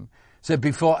kill him? He said,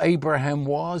 before Abraham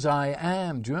was, I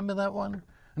am. Do you remember that one?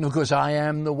 And of course, I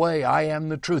am the way, I am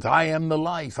the truth, I am the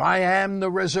life, I am the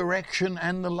resurrection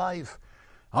and the life.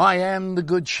 I am the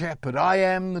good shepherd, I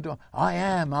am the door. I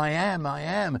am.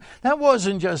 That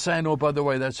wasn't just saying, oh, by the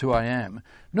way, that's who I am.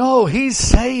 No, he's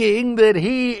saying that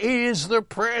he is the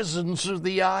presence of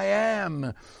the I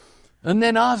am. And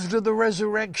then after the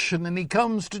resurrection, and he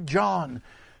comes to John,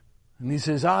 and he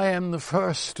says, I am the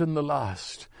first and the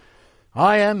last.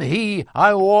 I am he,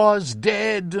 I was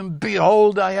dead, and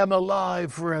behold, I am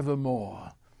alive forevermore.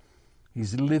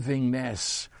 He's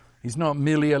livingness. He's not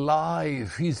merely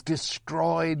alive, he's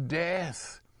destroyed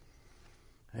death.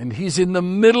 And he's in the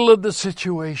middle of the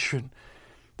situation.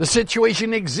 The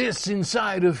situation exists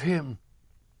inside of him.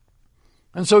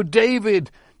 And so David,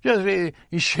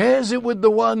 he shares it with the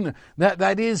one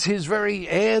that is his very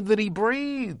air that he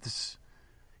breathes.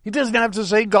 He doesn't have to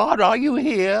say, God, are you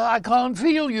here? I can't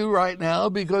feel you right now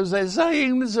because they're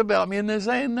saying this about me and they're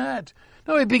saying that.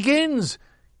 No, it begins,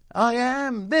 I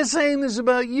am. They're saying this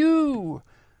about you.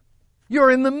 You're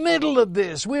in the middle of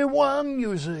this. We're one,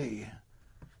 you see.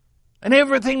 And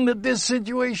everything that this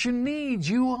situation needs,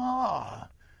 you are.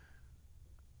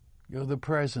 You're the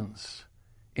presence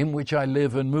in which I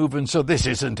live and move. And so this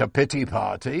isn't a pity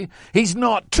party. He's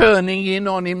not turning in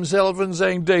on himself and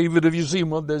saying, David, have you seen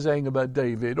what they're saying about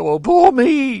David? Or poor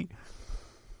me.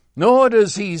 Nor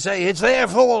does he say, it's their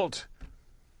fault.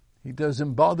 He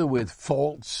doesn't bother with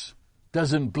faults,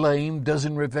 doesn't blame,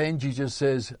 doesn't revenge. He just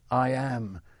says, I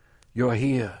am. You're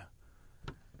here.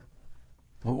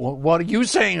 What are you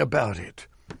saying about it?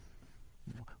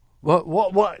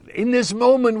 What, in this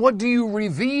moment, what do you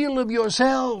reveal of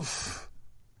yourself?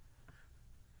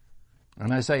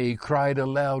 And I say he cried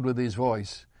aloud with his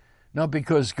voice, not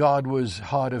because God was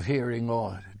hard of hearing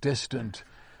or distant,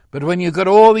 but when you've got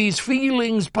all these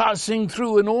feelings passing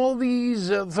through and all these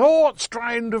thoughts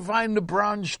trying to find a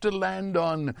branch to land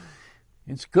on,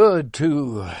 it's good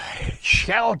to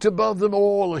shout above them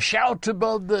all, shout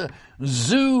above the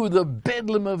zoo, the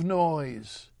bedlam of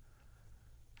noise.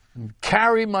 And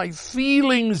carry my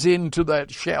feelings into that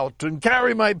shout and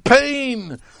carry my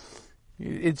pain.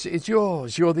 It's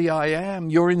yours. You're the I am.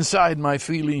 You're inside my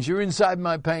feelings. You're inside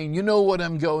my pain. You know what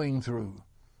I'm going through.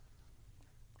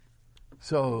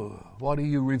 So, what are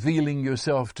you revealing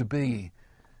yourself to be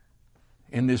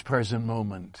in this present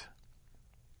moment?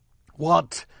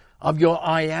 What of your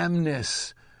I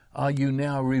amness are you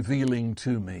now revealing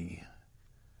to me?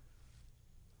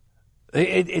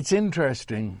 It's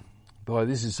interesting. Boy,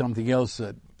 this is something else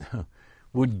that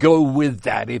would go with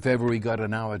that if ever we got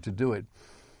an hour to do it.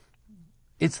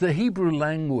 It's the Hebrew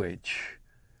language,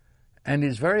 and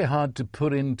it's very hard to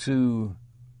put into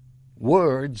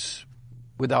words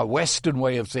with our Western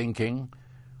way of thinking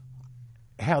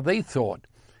how they thought.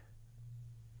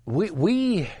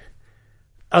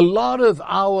 A lot of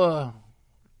our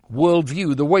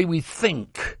worldview, the way we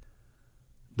think,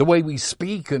 the way we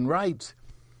speak and write,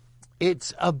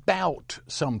 it's about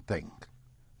something,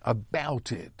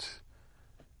 about it.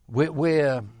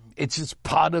 It's just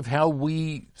part of how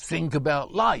we think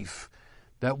about life,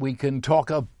 that we can talk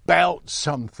about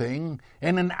something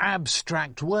in an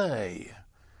abstract way.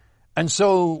 And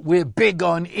so we're big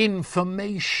on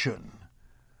information.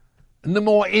 And the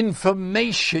more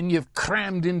information you've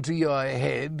crammed into your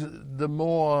head, the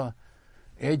more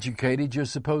educated you're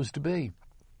supposed to be.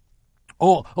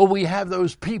 Or we have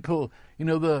those people,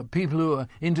 the people who are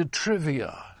into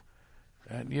trivia.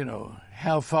 And,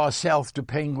 how far south do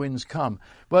penguins come?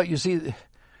 Well, you see,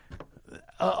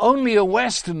 only a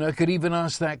Westerner could even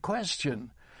ask that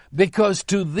question. Because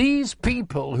to these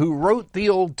people who wrote the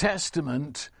Old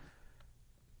Testament,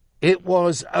 it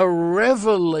was a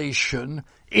revelation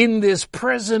in this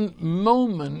present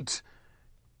moment,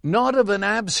 not of an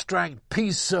abstract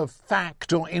piece of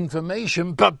fact or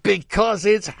information, but because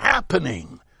it's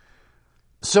happening.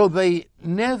 So they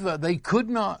could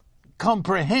not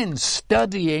comprehend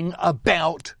studying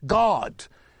about God.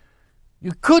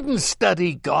 You couldn't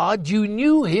study God. You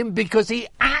knew him because he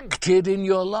acted in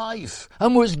your life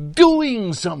and was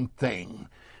doing something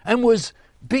and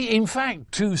in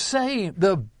fact, to say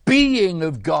the being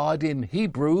of God in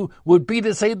Hebrew would be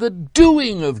to say the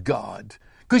doing of God,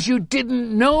 because you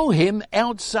didn't know him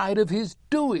outside of his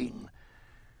doing.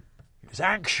 It's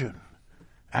action.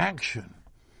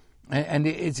 And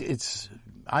it's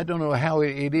I don't know how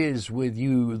it is with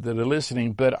you that are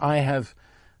listening, but I have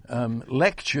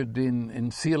lectured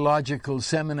in theological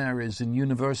seminaries and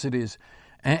universities,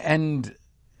 and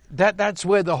that's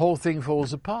where the whole thing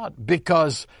falls apart,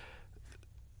 because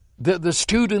the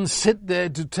students sit there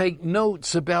to take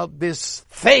notes about this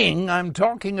thing I'm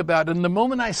talking about, and the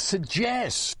moment I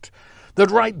suggest that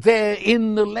right there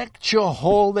in the lecture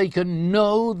hall they can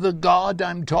know the God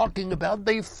I'm talking about,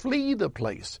 they flee the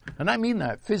place. And I mean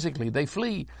that physically. They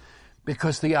flee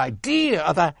because the idea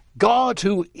of a God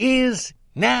who is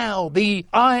now the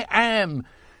I am,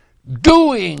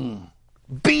 doing,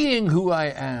 being who I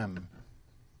am,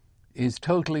 is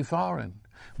totally foreign.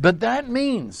 But that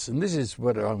means, and this is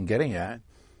what I'm getting at,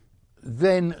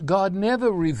 then God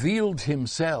never revealed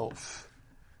himself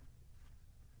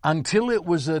until it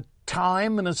was a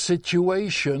time and a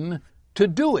situation to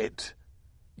do it.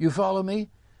 You follow me?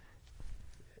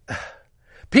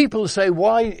 People say,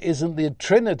 why isn't the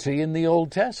Trinity in the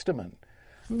Old Testament?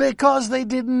 Because they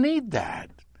didn't need that.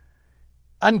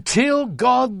 Until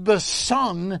God the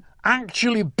Son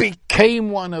actually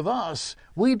became one of us,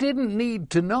 we didn't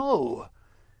need to know.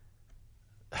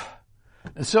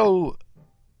 So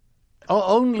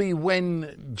only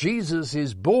when Jesus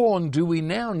is born do we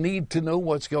now need to know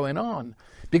what's going on.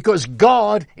 Because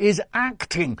God is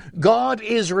acting. God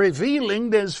is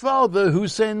revealing there's Father who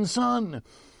sends Son.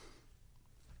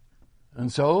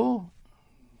 And so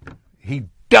he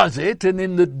does it, and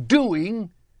in the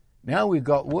doing, now we've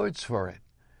got words for it.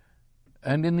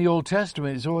 And in the Old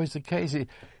Testament, it's always the case.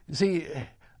 See,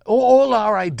 all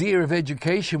our idea of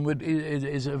education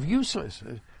is of useless.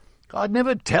 God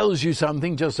never tells you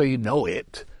something just so you know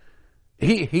it.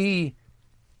 He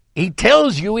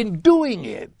tells you in doing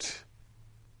it.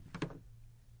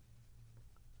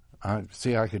 I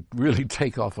could really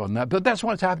take off on that, but that's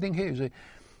what's happening here. See,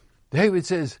 David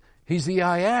says, He's the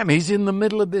I am. He's in the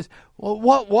middle of this.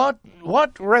 Well,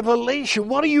 what revelation?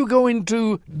 What are you going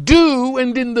to do?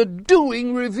 And in the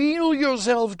doing, reveal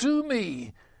yourself to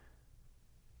me.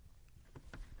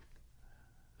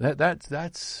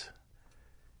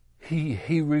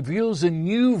 He reveals a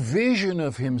new vision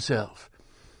of himself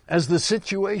as the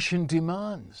situation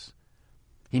demands.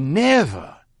 He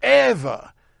never,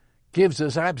 ever gives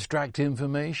us abstract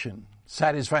information,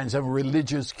 satisfying some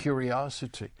religious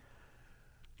curiosity.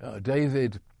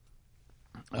 David,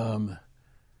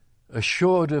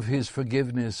 assured of his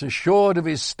forgiveness, assured of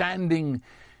his standing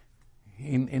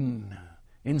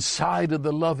inside of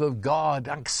the love of God,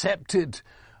 accepted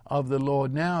of the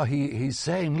Lord. Now he's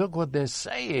saying, look what they're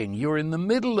saying. You're in the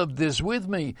middle of this with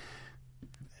me.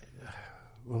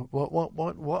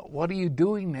 What are you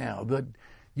doing now that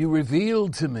you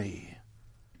revealed to me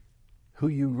who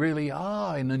you really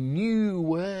are in a new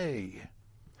way?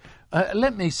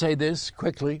 Let me say this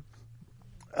quickly.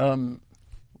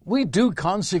 We do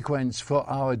consequence for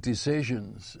our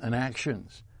decisions and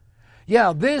actions.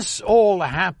 Yeah, this all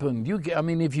happened.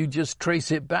 If you just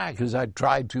trace it back, as I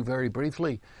tried to very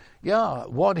briefly, yeah,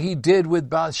 what he did with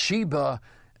Bathsheba,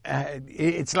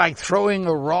 it's like throwing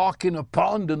a rock in a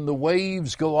pond and the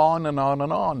waves go on and on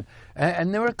and on.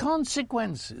 And there are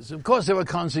consequences. Of course, there were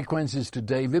consequences to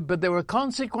David, but there were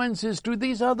consequences to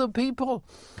these other people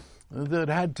that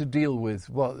had to deal with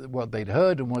what they'd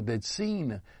heard and what they'd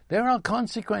seen. There are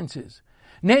consequences.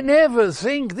 Never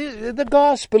think the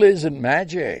gospel isn't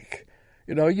magic.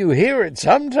 You hear it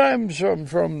sometimes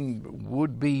from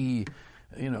would-be,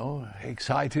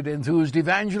 excited, enthused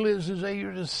evangelists who say,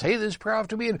 you just say this prayer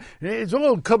after me, and it's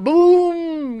all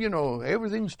kaboom,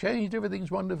 everything's changed,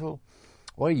 everything's wonderful.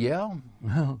 Well, yeah,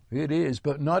 it is,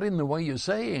 but not in the way you're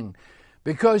saying.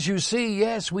 Because you see,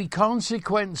 yes, we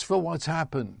consequence for what's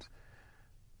happened.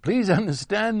 Please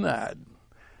understand that.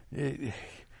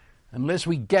 Unless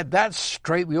we get that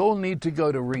straight, we all need to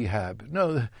go to rehab.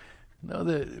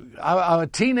 Our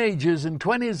teenagers in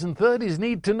 20s and 30s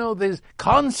need to know there's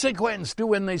consequence to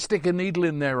when they stick a needle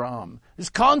in their arm. There's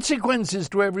consequences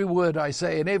to every word I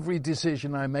say and every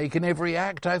decision I make and every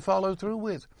act I follow through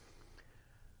with.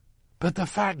 But the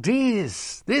fact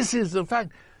is, this is the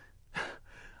fact,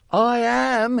 I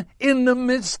am in the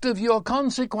midst of your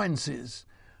consequences.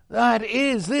 That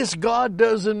is, this God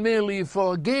doesn't merely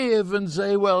forgive and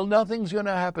say, well, nothing's going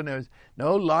to happen.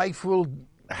 No, life will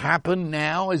happen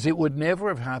now as it would never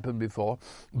have happened before.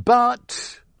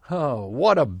 But,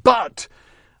 what a but!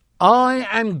 I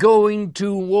am going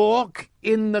to walk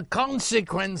in the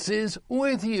consequences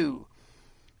with you.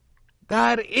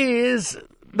 That is,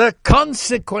 the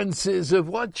consequences of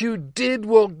what you did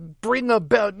will bring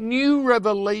about new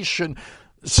revelation,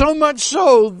 so much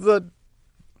so that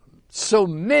so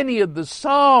many of the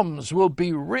Psalms will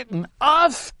be written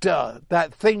after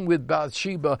that thing with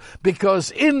Bathsheba,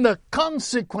 because in the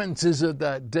consequences of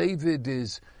that, David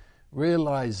is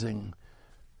realizing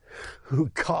who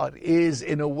God is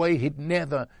in a way he'd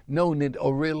never known it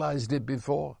or realized it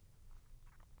before.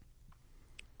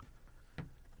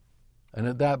 And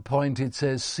at that point it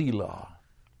says Selah.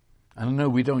 And I know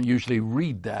we don't usually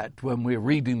read that when we're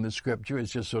reading the scripture,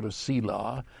 it's just sort of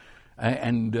Selah.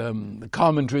 And the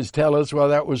commentaries tell us, well,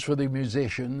 that was for the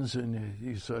musicians, and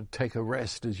you sort of take a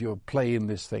rest as you're playing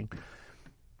this thing.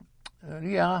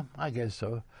 Yeah, I guess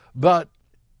so. But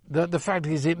the fact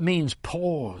is, it means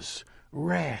pause,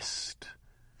 rest.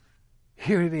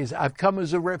 Here it is. I've come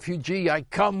as a refugee. I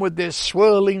come with their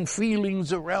swirling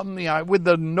feelings around me, with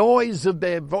the noise of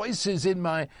their voices in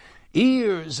my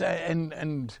ears,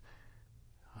 and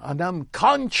I'm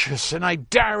conscious, and I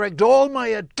direct all my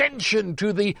attention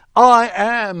to the I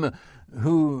am,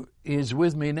 who is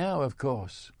with me now, of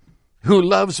course, who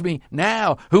loves me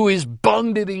now, who is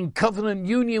bonded in covenant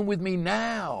union with me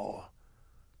now.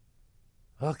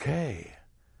 Okay,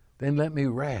 then let me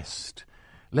rest.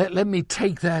 Let me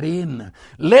take that in.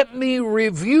 Let me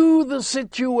review the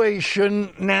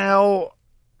situation now,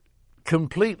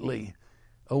 completely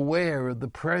aware of the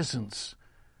presence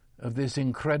of this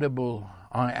incredible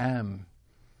I am.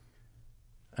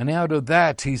 And out of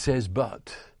that he says,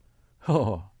 but.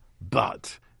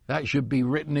 That should be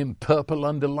written in purple,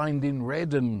 underlined in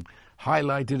red, and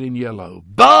highlighted in yellow.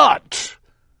 But!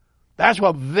 That's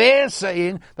what they're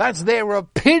saying. That's their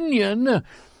opinion.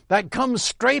 That comes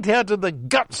straight out of the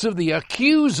guts of the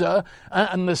accuser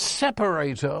and the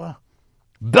separator.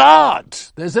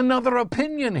 But there's another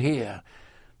opinion here.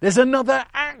 There's another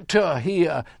actor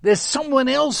here. There's someone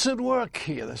else at work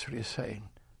here. That's what he's saying.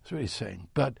 That's what he's saying.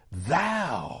 But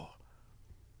thou.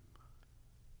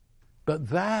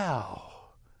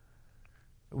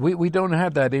 We don't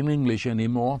have that in English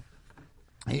anymore.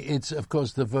 It's, of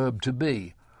course, the verb to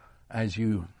be, as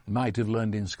you might have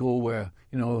learned in school, where,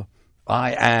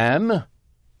 I am.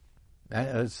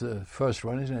 That's the first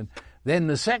one, isn't it? Then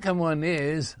the second one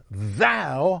is,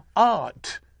 thou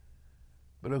art.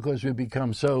 But, of course, we've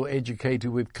become so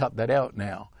educated, we've cut that out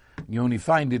now. You only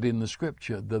find it in the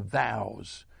scripture, the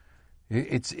thous.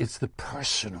 It's the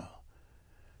personal.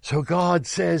 So God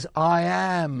says, I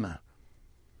am.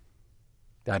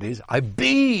 That is, I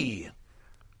be.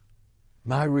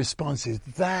 My response is,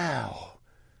 thou.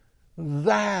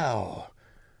 Thou.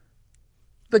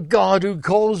 The God who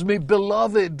calls me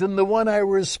beloved and the one I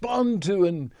respond to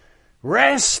and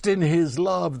rest in his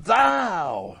love.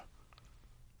 Thou.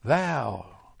 Thou.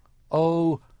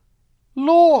 O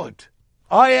Lord,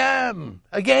 I am.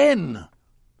 Again.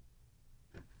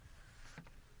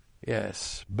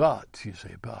 Yes, but, you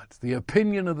say, but. The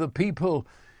opinion of the people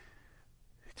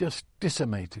just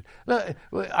decimated. Look,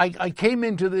 I came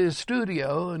into the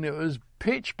studio and it was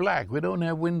pitch black. We don't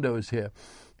have windows here.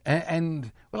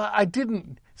 And I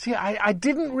didn't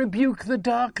rebuke the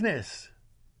darkness.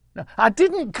 No, I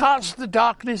didn't cast the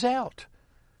darkness out.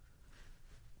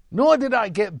 Nor did I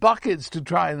get buckets to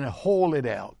try and haul it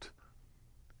out.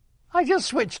 I just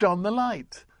switched on the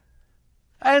light.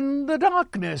 And the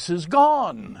darkness is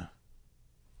gone.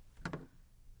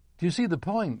 Do you see the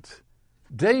point?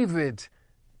 David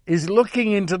is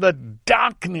looking into the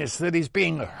darkness that is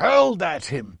being hurled at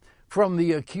him from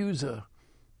the accuser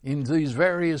in these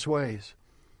various ways.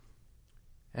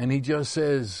 And he just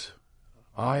says,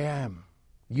 I am.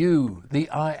 You, the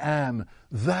I am.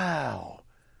 Thou.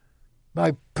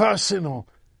 My personal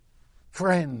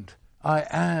friend, I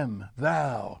am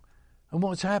thou. And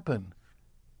what's happened?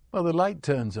 Well, the light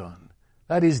turns on.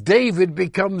 That is, David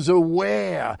becomes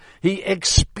aware. He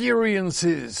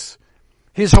experiences.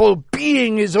 His whole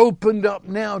being is opened up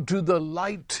now to the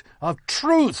light of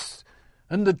truth.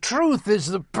 And the truth is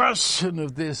the person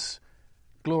of this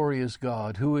glorious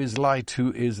God, who is light,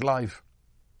 who is life.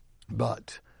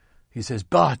 But, he says,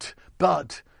 but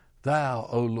thou,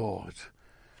 O Lord.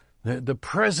 The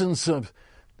presence of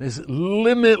this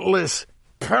limitless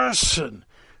person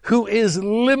who is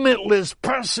limitless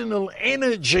personal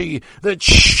energy that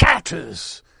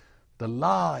shatters the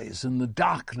lies and the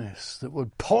darkness that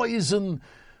would poison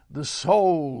the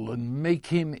soul and make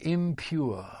him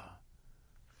impure.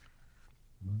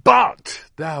 But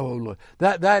thou, O Lord,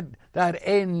 that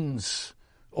ends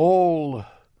all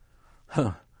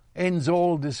ends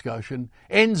all discussion,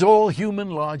 ends all human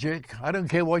logic. I don't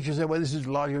care what you say, well, this is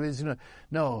logic.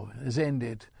 No, it's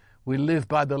ended. We live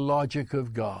by the logic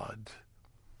of God.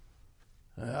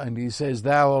 And he says,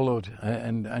 thou, O Lord,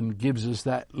 and gives us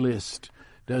that list,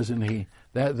 doesn't he?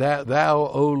 That thou,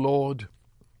 O Lord,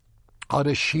 art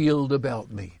a shield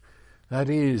about me. That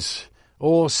is,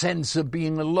 all sense of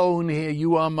being alone here,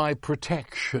 you are my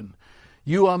protection.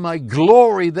 You are my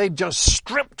glory. They've just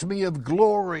stripped me of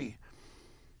glory.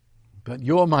 But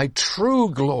you're my true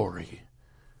glory,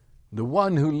 the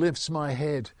one who lifts my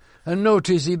head. And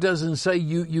notice he doesn't say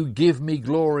you give me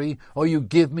glory or you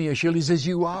give me a shield. He says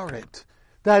you are it.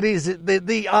 That is it.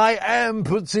 The I am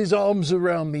puts his arms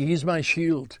around me. He's my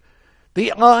shield.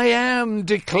 The I am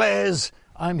declares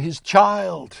I'm his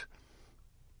child.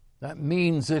 That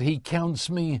means that he counts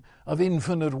me of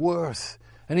infinite worth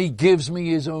and he gives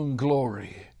me his own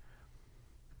glory.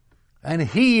 And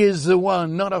he is the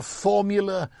one, not a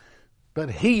formula, but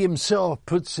he himself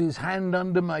puts his hand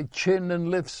under my chin and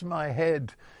lifts my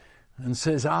head and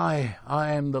says, I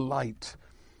am the light.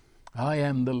 I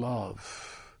am the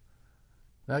love.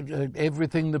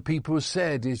 Everything the people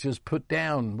said is just put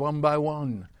down one by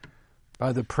one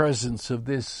by the presence of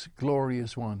this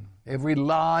glorious one. Every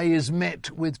lie is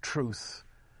met with truth.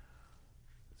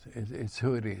 It's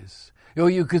who it is. Or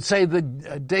you could say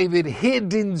that David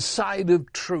hid inside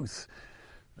of truth.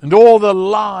 And all the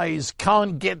lies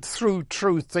can't get through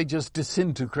truth. They just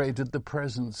disintegrate at the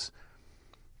presence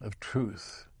of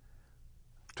truth.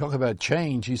 Talk about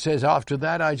change. He says, after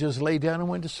that, I just lay down and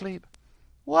went to sleep.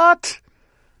 What?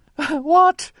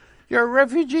 What? You're a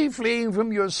refugee fleeing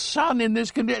from your son in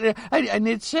this condition. And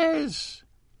it says,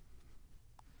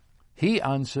 he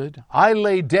answered, I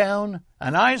lay down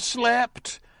and I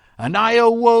slept. And I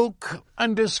awoke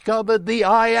and discovered the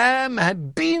I am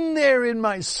had been there in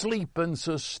my sleep and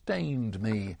sustained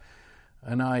me.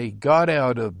 And I got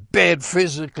out of bed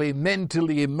physically,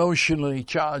 mentally, emotionally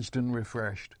charged and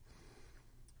refreshed.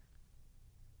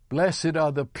 Blessed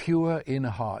are the pure in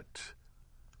heart,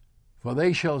 for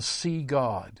they shall see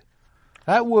God.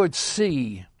 That word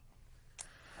see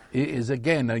is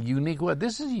again a unique word.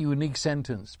 This is a unique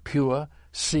sentence. Pure,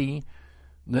 see.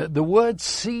 The word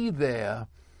see there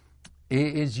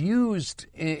is used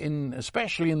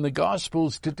especially in the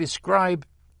Gospels, to describe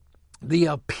the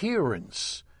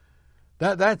appearance.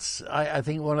 That's, I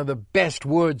think, one of the best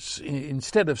words.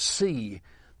 Instead of see,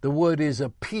 the word is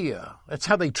appear. That's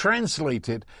how they translate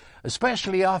it,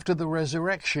 especially after the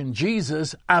resurrection.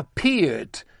 Jesus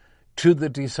appeared to the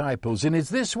disciples. And it's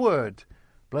this word,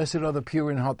 blessed are the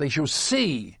pure in heart, they shall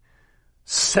see.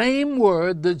 Same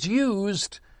word that's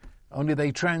used, only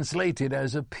they translate it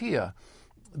as appear.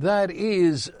 That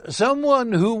is,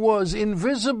 someone who was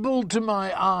invisible to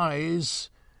my eyes,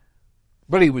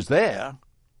 but he was there,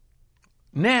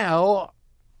 now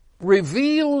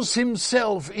reveals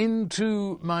himself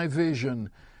into my vision,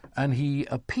 and he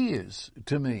appears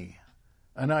to me,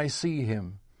 and I see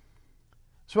him.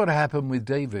 That's what happened with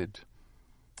David.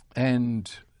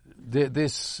 And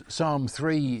this Psalm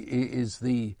 3 is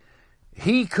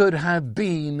he could have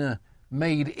been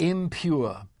made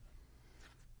impure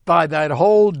by that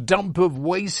whole dump of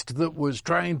waste that was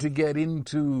trying to get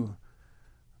into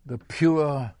the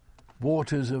pure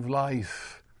waters of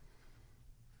life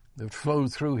that flow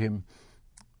through him.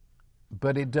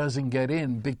 But it doesn't get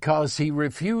in because he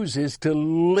refuses to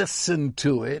listen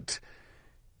to it.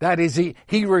 That is,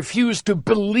 he refused to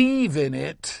believe in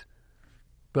it,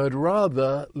 but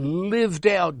rather lived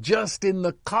out just in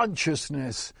the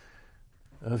consciousness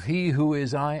of he who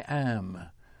is I am.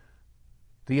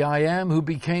 The I am who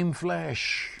became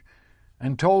flesh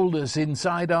and told us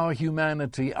inside our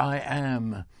humanity, I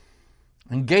am,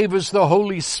 and gave us the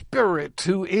Holy Spirit,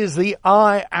 who is the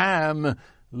I am,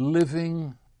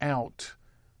 living out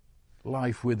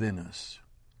life within us.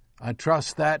 I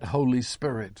trust that Holy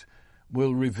Spirit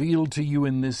will reveal to you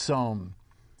in this psalm,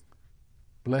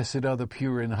 blessed are the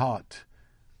pure in heart,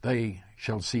 they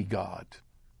shall see God.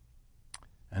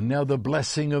 And now the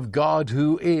blessing of God,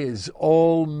 who is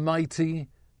almighty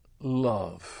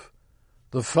love,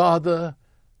 the Father,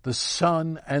 the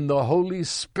Son, and the Holy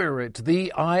Spirit,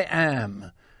 the I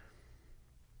am,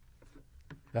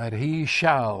 that he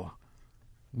shall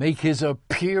make his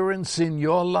appearance in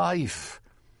your life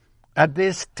at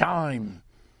this time,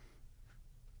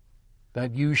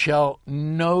 that you shall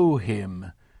know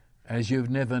him as you've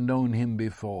never known him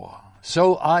before.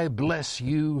 So I bless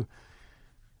you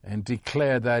and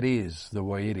declare that is the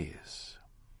way it is.